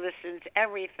she listens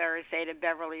every Thursday to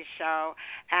Beverly's show,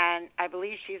 and I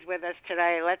believe she's with us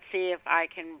today. Let's see if I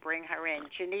can bring her in.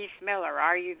 Denise Miller,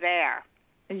 are you there?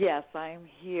 Yes, I'm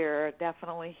here,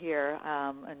 definitely here,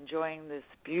 enjoying this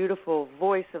beautiful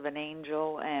voice of an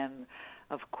angel and,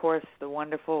 of course, the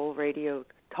wonderful radio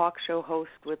talk show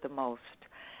host with the most.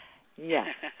 Yes.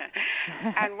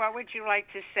 And what would you like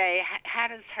to say? How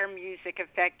does her music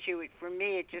affect you? For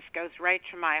me, it just goes right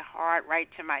to my heart, right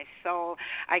to my soul.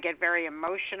 I get very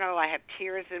emotional. I have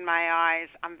tears in my eyes.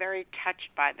 I'm very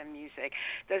touched by the music.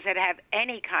 Does it have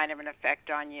any kind of an effect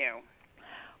on you?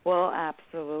 Well,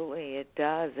 absolutely, it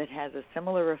does. It has a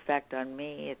similar effect on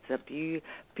me. It's a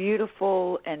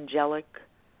beautiful, angelic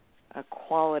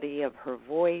quality of her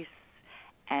voice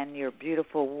and your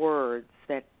beautiful words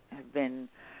that have been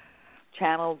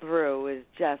channeled through is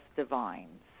just divine.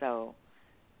 So,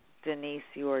 Denise,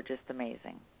 you are just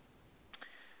amazing.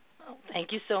 Oh,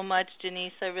 thank you so much,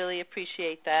 Denise. I really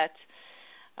appreciate that.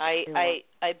 I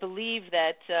believe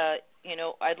that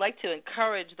I'd like to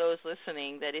encourage those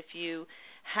listening that if you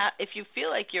feel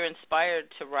like you're inspired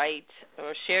to write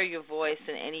or share your voice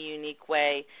in any unique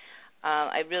way,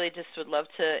 I really just would love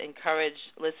to encourage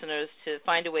listeners to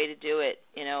find a way to do it.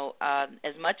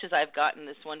 As much as I've gotten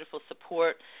this wonderful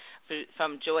support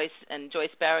from Joyce and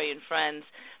Joyce Barry and friends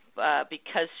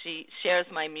because she shares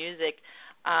my music,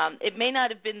 it may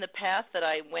not have been the path that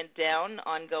I went down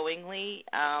ongoingly,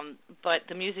 but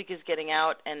the music is getting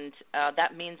out, and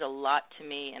that means a lot to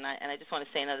me. And I just want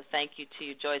to say another thank you to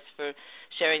you, Joyce, for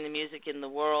sharing the music in the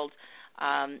world.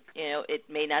 It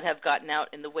may not have gotten out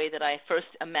in the way that I first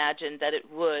imagined that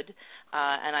it would,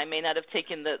 and I may not have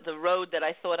taken the road that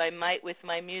I thought I might with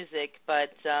my music,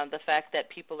 but the fact that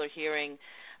people are hearing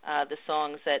the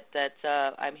songs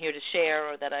that I'm here to share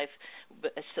or that I've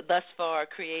thus far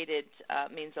created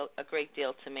means a great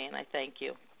deal to me, and I thank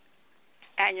you.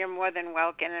 And you're more than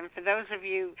welcome. And for those of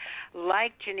you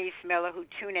like Denise Miller who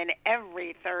tune in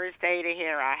every Thursday to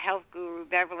hear our health guru,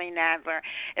 Beverly Nadler,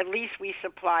 at least we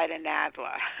supplied a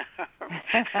Nadler.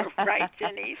 Right,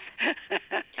 Denise?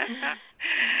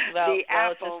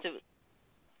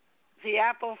 The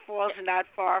apple falls not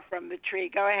far from the tree.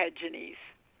 Go ahead, Denise.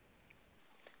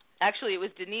 Actually, it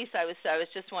was Denise. I was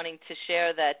just wanting to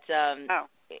share that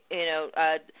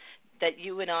that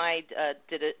you and I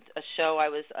did a show. I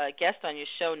was a guest on your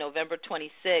show November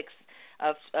 26th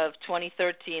of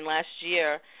 2013 last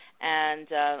year, and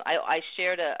I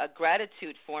shared a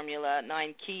gratitude formula,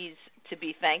 9 keys to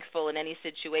be thankful in any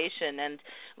situation. And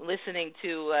listening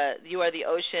to You Are the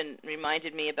Ocean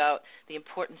reminded me about the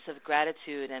importance of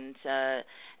gratitude, and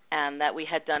that we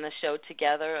had done a show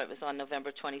together. It was on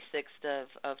November 26th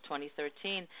of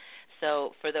 2013.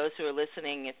 So for those who are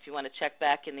listening, if you want to check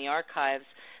back in the archives,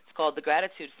 it's called The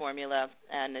Gratitude Formula,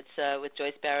 and it's with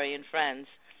Joyce Barry and friends.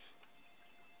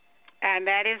 And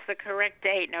that is the correct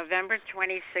date, November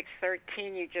 26,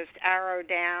 13. You just arrow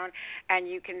down, and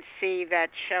you can see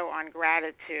that show on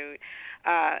gratitude.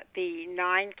 The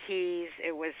 9 keys,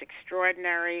 it was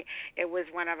extraordinary. It was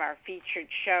one of our featured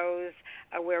shows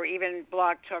where even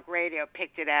Blog Talk Radio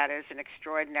picked it out as an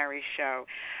extraordinary show.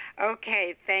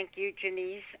 Okay, thank you,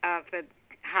 Denise, for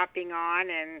hopping on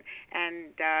and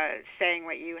saying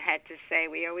what you had to say.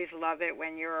 We always love it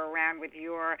when you're around with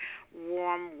your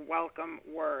warm, welcome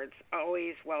words.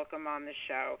 Always welcome on the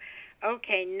show.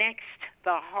 Okay, next,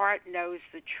 The Heart Knows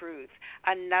the Truth,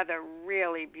 another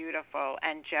really beautiful,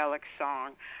 angelic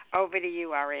song. Over to you,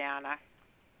 Ariahna.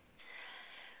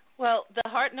 Well, The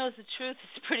Heart Knows the Truth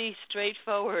is pretty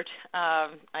straightforward.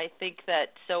 I think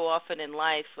that so often in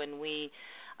life when we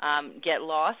get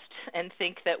lost and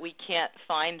think that we can't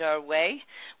find our way,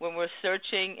 when we're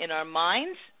searching in our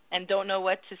minds and don't know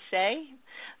what to say,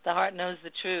 the heart knows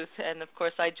the truth. And, of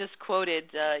course, I just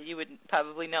quoted, you would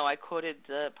probably know, I quoted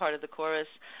part of the chorus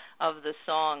of the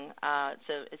song.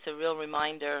 It's a real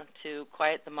reminder to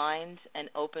quiet the mind and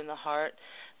open the heart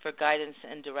for guidance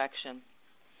and direction.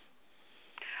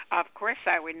 Of course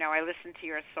I would know. I listen to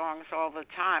your songs all the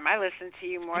time. I listen to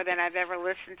you more than I've ever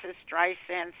listened to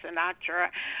Streisand, Sinatra,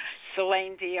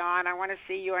 Celine Dion. I want to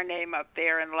see your name up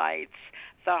there in lights.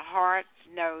 The Heart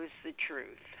Knows the Truth.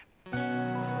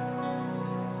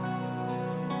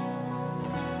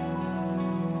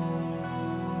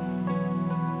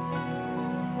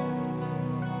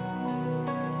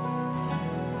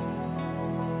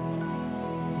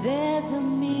 There's a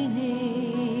meaning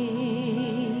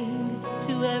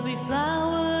to every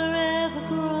flower ever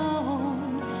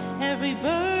grown, every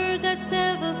bird that's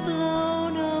ever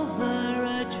flown over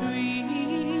a tree.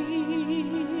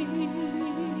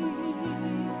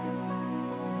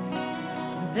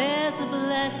 There's a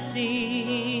blessing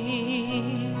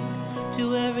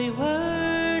to every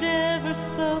word ever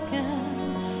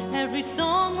spoken, every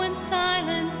song when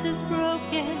silence is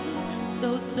broken,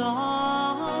 so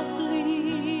softly.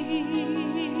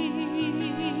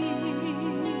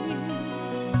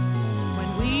 When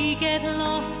we get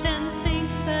lost and think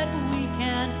that we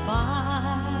can't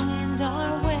find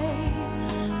our way,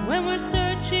 when we're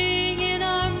searching in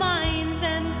our minds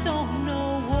and don't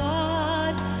know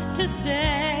what to say,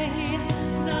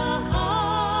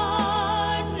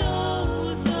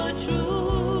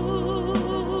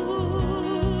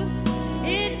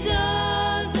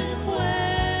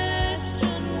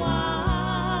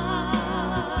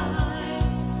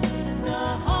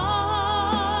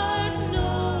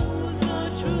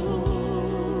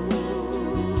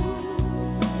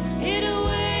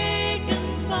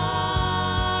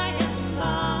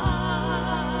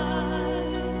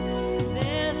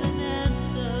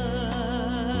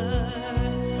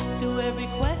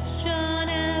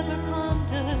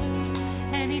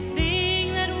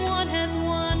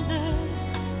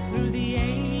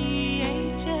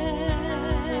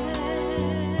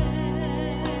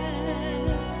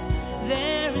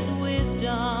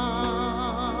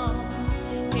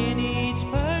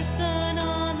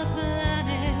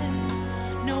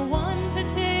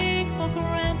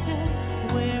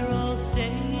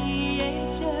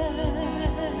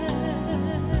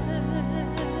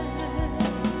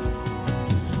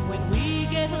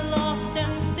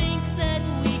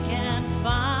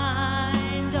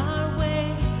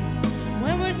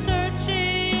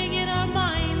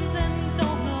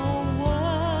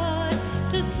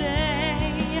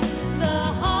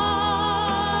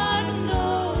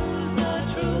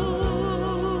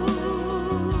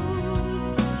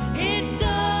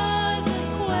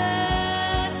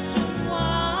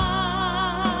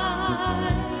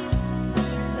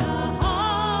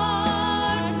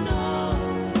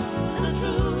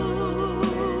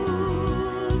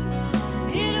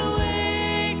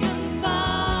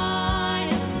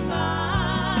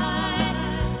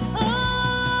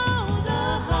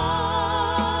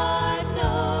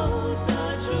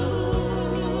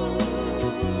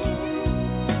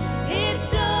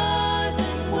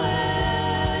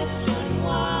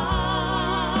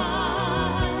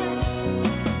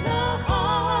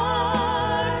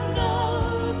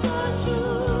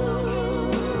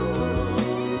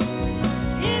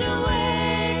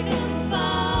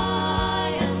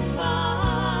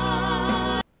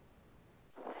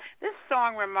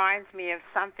 reminds me of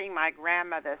something my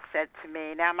grandmother said to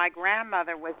me. Now, my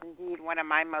grandmother was indeed one of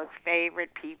my most favorite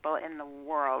people in the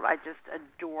world. I just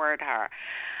adored her.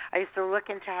 I used to look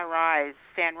into her eyes,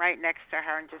 stand right next to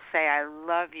her, and just say, I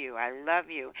love you, I love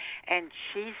you. And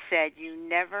she said, you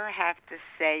never have to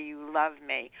say you love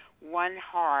me. One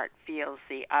heart feels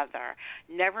the other.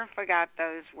 Never forgot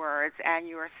those words, and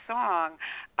your song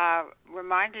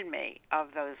reminded me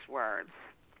of those words.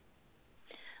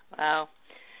 Wow.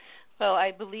 Well,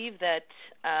 I believe that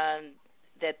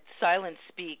that silence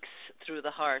speaks through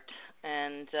the heart,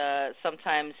 and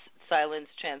sometimes silence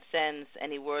transcends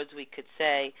any words we could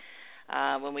say.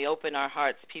 When we open our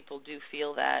hearts, people do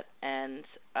feel that, and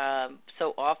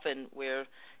so often we're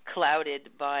clouded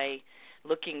by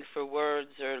looking for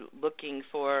words or looking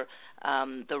for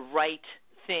the right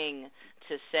thing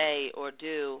to say or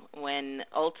do, when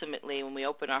ultimately when we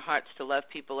open our hearts to love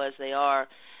people as they are,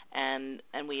 and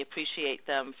we appreciate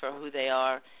them for who they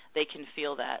are, they can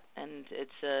feel that, and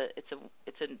it's a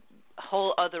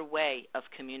whole other way of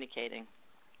communicating.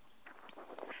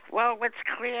 Well, what's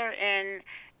clear in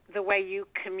the way you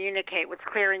communicate, what's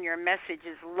clear in your message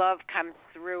is love comes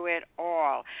through it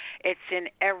all. It's in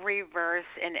every verse,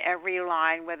 in every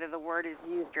line, whether the word is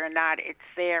used or not, it's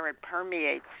there, it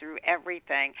permeates through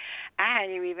everything.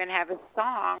 And you even have a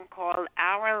song called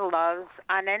Our Love's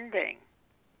Unending.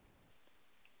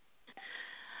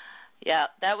 Yeah,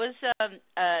 that was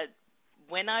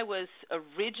when I was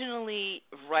originally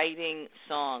writing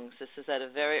songs. This is at a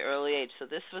very early age, so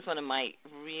this was one of my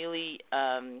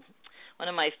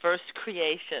first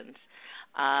creations.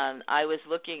 I was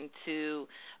looking to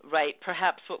write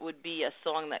perhaps what would be a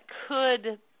song that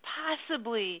could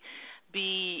possibly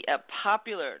be a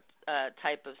popular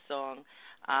type of song,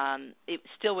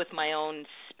 still with my own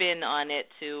spin on it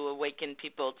to awaken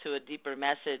people to a deeper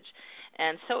message.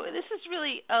 And so this is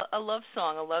really a love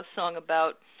song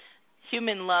about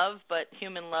human love, but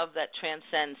human love that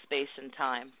transcends space and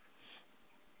time.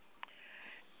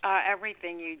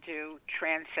 Everything you do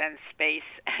transcends space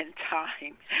and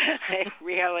time. It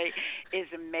really is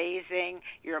amazing,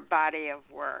 your body of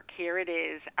work. Here it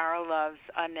is, Our Love's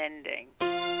Unending.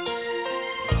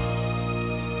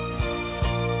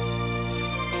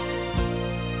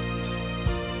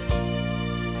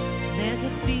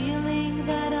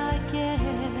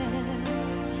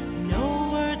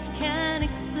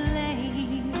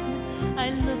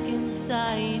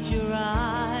 inside your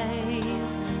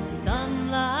eyes,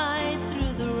 sunlight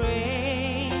through the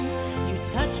rain. You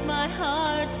touch my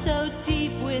heart so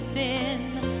deep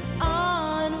within.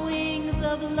 On wings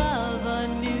of love, a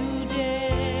new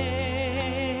day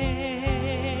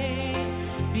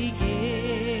begins.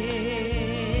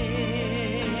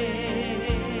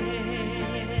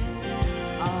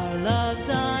 Our love's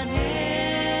unending,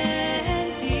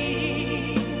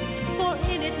 for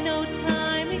in it no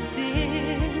time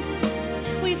exists.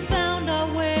 We found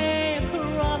our way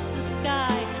across the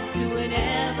sky to an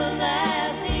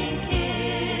everlasting kiss.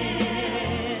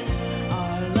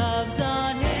 Our love's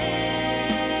unending,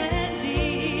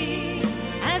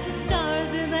 as the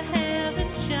stars in the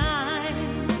heavens shine.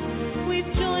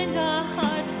 We've joined our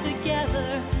hearts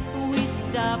together, we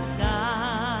stop time.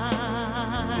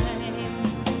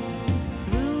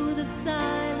 Through the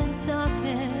silent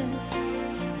darkness,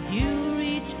 you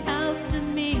reach out to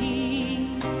me,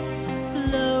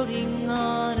 floating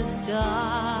on a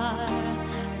star,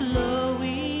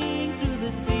 flowing through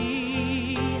the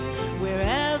sea.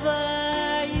 Wherever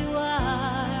you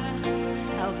are,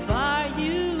 how far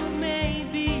you may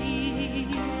be,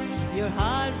 your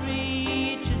heart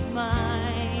reaches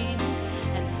mine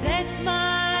and sets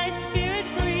my spirit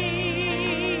free.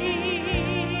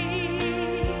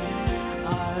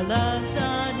 Our love's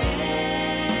unending,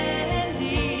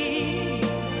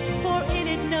 for in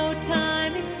it no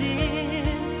time exists.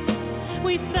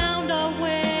 We found our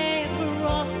way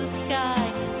across the sky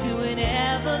to an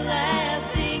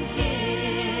everlasting kiss.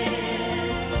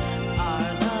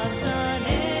 Our love's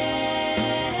unending,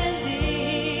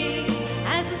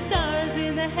 as the stars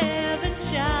in the heavens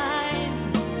shine.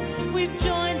 We've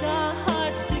joined our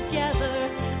hearts together,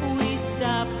 we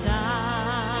stop time.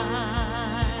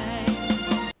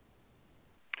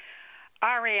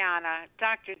 Ariahna,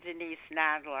 Dr. Denise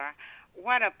Nadler,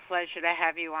 what a pleasure to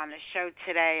have you on the show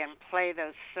today and play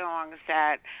those songs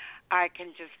that I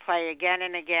can just play again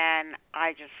and again.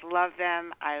 I just love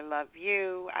them. I love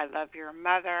you. I love your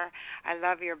mother. I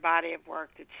love your body of work,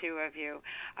 the two of you.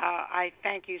 I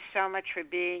thank you so much for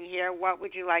being here. What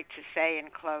would you like to say in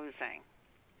closing?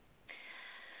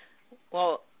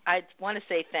 Well, I want to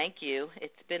say thank you.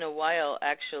 It's been a while,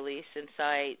 actually, since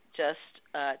I just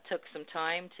took some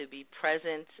time to be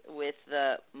present with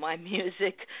my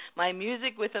music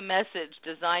with a message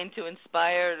designed to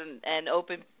inspire and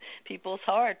open people's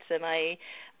hearts. And I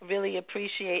really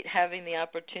appreciate having the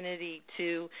opportunity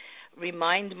to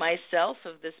remind myself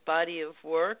of this body of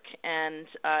work. And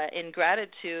in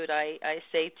gratitude, I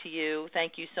say to you,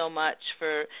 thank you so much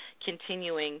for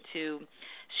continuing to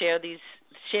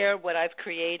share what I've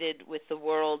created with the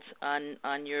world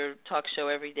on your talk show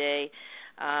every day.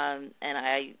 And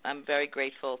I'm very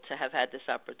grateful to have had this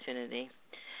opportunity.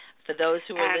 For those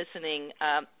who are listening,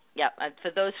 I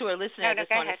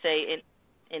just want to say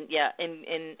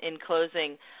in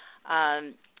closing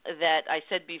that I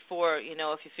said before, if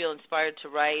you feel inspired to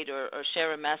write or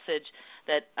share a message,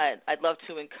 that I'd love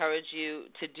to encourage you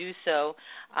to do so.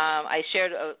 I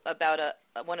shared about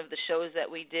one of the shows that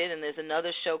we did, and there's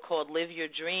another show called Live Your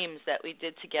Dreams that we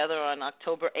did together on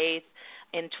October 8th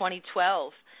in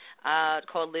 2012.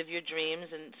 Called Live Your Dreams,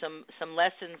 and some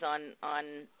lessons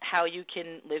on how you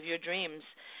can live your dreams.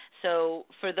 So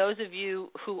for those of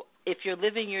you who, if you're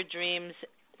living your dreams,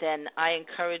 then I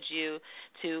encourage you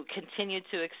to continue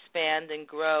to expand and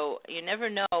grow. You never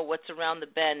know what's around the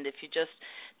bend if you just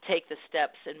take the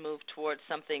steps and move towards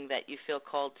something that you feel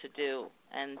called to do.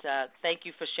 And thank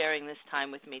you for sharing this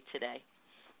time with me today.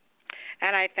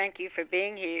 And I thank you for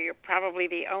being here. You're probably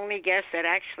the only guest that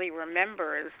actually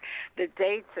remembers the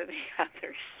dates of the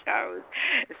other shows.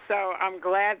 So I'm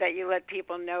glad that you let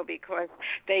people know, because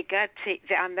they got to,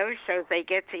 on those shows, they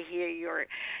get to hear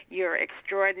your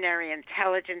extraordinary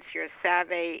intelligence, your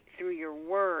savvy through your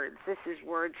words. This is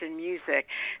words and music.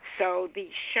 So the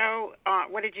show,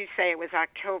 what did you say? It was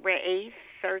October 8th,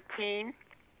 13?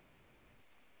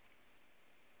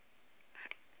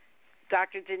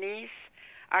 Dr. Denise?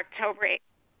 October 8th.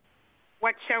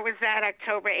 What show was that?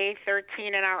 October 8th,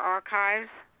 13 in our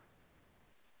archives?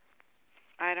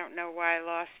 I don't know why I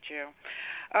lost you.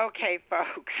 Okay,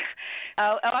 folks.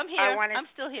 Oh, I'm here. I'm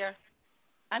still here.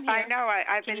 I'm here. I know.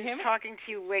 I've Can been you hear me? talking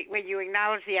to you when you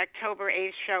acknowledged the October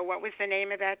 8th show. What was the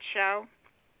name of that show?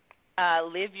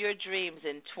 Live Your Dreams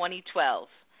in 2012.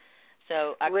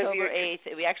 So October 8th,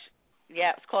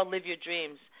 it's called Live Your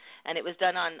Dreams. and it was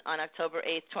done on October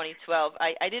 8th, 2012.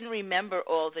 I didn't remember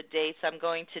all the dates. I'm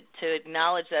going to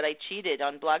acknowledge that I cheated.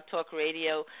 On Blog Talk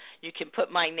Radio, you can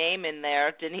put my name in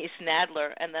there, Denise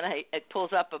Nadler, and then it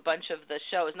pulls up a bunch of the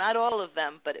shows. Not all of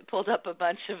them, but it pulls up a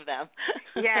bunch of them.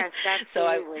 Yes,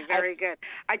 absolutely. Very good.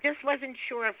 I just wasn't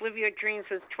sure if Live Your Dreams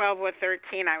was 12 or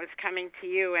 13. I was coming to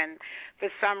you, and for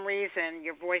some reason,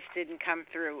 your voice didn't come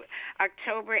through.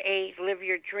 October 8th, Live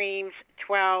Your Dreams,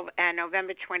 12, and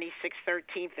November 26th,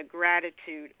 13th, the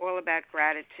gratitude, all about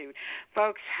gratitude.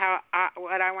 Folks,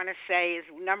 what I want to say is,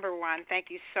 number one,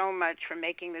 thank you so much for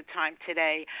making the time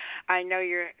today. I know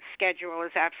your schedule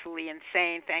is absolutely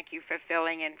insane. Thank you for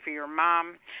filling in for your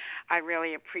mom. I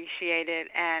really appreciate it,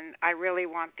 and I really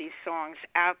want these songs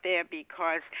out there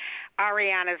because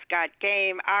Ariahna's got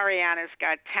game, Ariahna's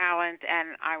got talent,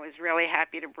 and I was really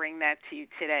happy to bring that to you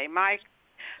today. My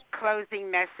closing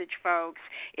message, folks,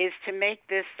 is to make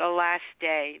this the last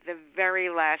day, the very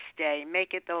last day.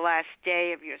 Make it the last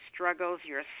day of your struggles,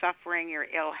 your suffering, your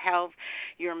ill health,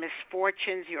 your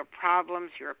misfortunes, your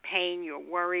problems, your pain, your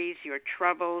worries, your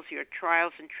troubles, your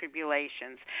trials and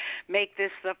tribulations. Make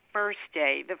this the first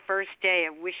day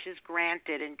of wishes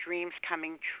granted and dreams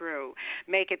coming true.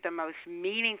 Make it the most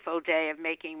meaningful day of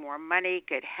making more money,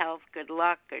 good health, good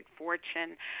luck, good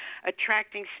fortune,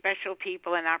 attracting special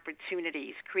people and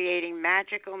opportunities, creating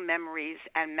magical memories,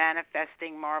 and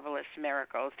manifesting marvelous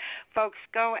miracles. Folks,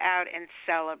 go out and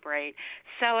celebrate.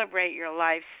 Celebrate your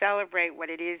life. Celebrate what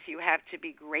it is you have to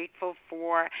be grateful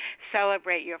for.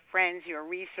 Celebrate your friends, your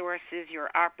resources, your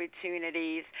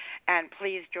opportunities, and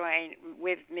please join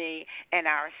with me in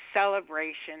our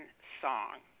celebration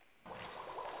song.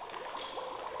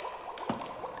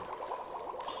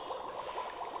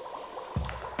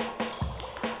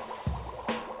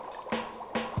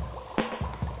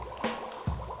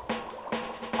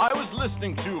 I was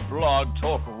listening to Blog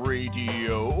Talk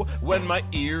Radio when my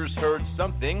ears heard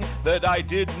something that I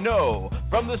didn't know.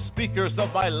 From the speakers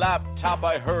of my laptop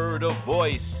I heard a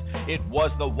voice. It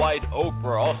was the White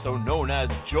Oprah, also known as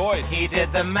Joyce. He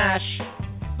did the mash.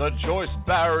 The Joyce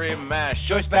Barry mash.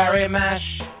 Joyce Barry mash.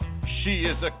 She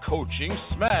is a coaching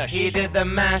smash. He did the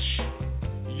mash.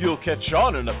 You'll catch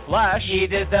on in a flash. He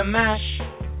did the mash.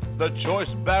 The Joyce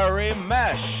Barry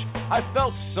mash. I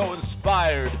felt so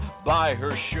inspired by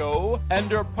her show,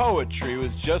 and her poetry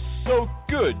was just so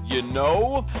good, you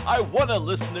know. I want to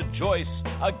listen to Joyce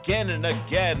again and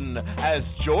again, as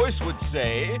Joyce would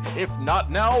say, if not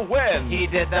now, when? He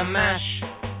did the mash.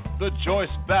 The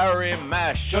Joyce Barry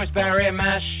mash. Joyce Barry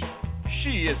mash.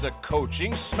 She is a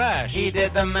coaching smash. He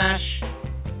did the mash.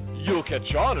 You'll catch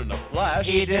on in a flash.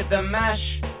 He did the mash.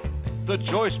 The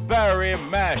Joyce Barry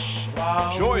mash.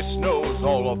 Wow. Joyce knows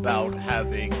all about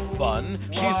having fun.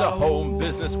 She's a home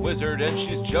business wizard and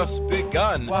she's just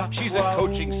begun. She's a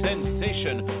coaching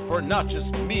sensation for not just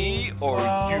me or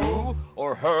you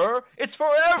or her. It's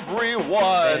for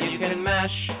everyone. Then you can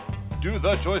mash. Do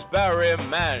the Joyce Barry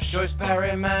mash. Joyce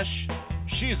Barry mash.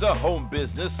 She's a home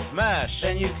business smash.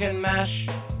 Then you can mash.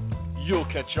 You'll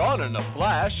catch on in a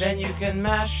flash. Then you can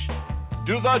mash.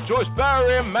 Do the Joyce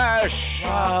Barry mash.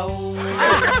 Wow.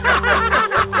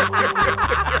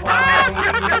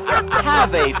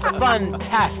 Have a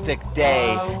fantastic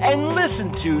day and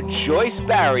listen to Joyce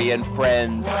Barry and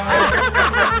Friends.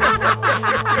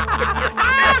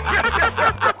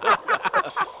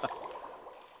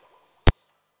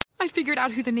 I figured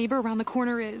out who the neighbor around the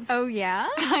corner is. Oh, yeah?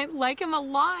 I like him a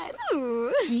lot.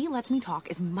 Ooh. He lets me talk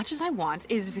as much as I want,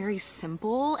 is very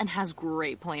simple, and has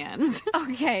great plans.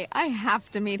 Okay, I have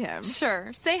to meet him.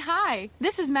 Sure. Say hi.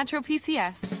 This is Metro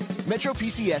PCS. Metro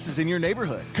PCS is in your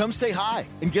neighborhood. Come say hi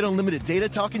and get unlimited data,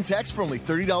 talk, and text for only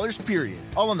 $30, period.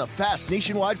 All on the fast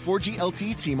nationwide 4G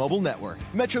LTE T-Mobile network.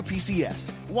 Metro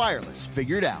PCS. Wireless.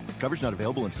 Figure it out. Coverage not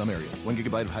available in some areas. 1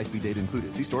 gigabyte of high-speed data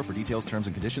included. See store for details, terms,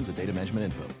 and conditions, and data management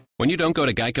info. When you don't go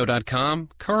to Geico.com,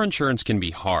 car insurance can be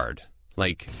hard.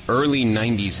 Like early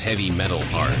 90s heavy metal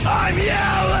hard. I'm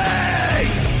yelling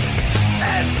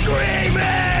and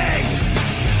screaming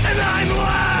and I'm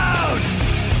loud.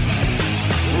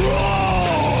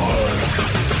 Roar!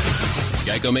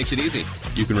 Geico makes it easy.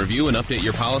 You can review and update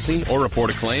your policy or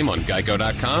report a claim on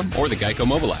Geico.com or the Geico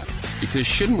mobile app. Because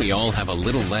shouldn't we all have a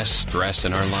little less stress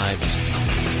in our lives?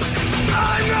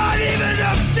 I'm not even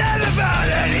upset about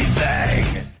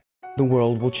anything. The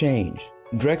world will change.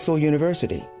 Drexel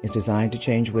University is designed to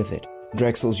change with it.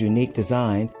 Drexel's unique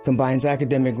design combines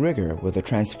academic rigor with a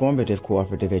transformative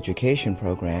cooperative education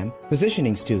program,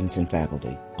 positioning students and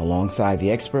faculty alongside the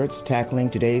experts tackling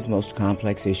today's most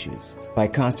complex issues. By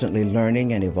constantly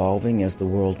learning and evolving as the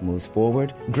world moves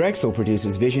forward, Drexel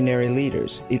produces visionary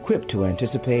leaders equipped to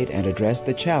anticipate and address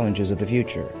the challenges of the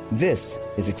future. This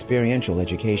is experiential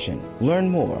education. Learn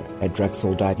more at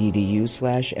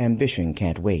drexel.edu/ambition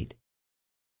can't wait.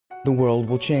 The world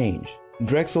will change.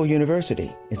 Drexel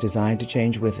University is designed to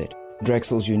change with it.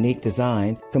 Drexel's unique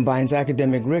design combines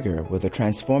academic rigor with a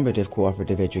transformative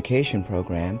cooperative education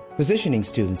program, positioning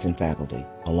students and faculty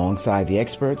alongside the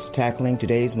experts tackling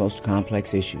today's most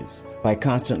complex issues. By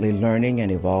constantly learning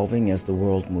and evolving as the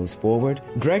world moves forward,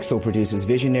 Drexel produces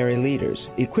visionary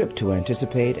leaders equipped to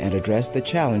anticipate and address the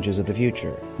challenges of the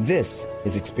future. This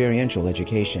is experiential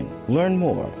education. Learn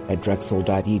more at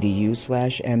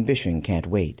drexel.edu/ambition can't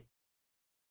wait.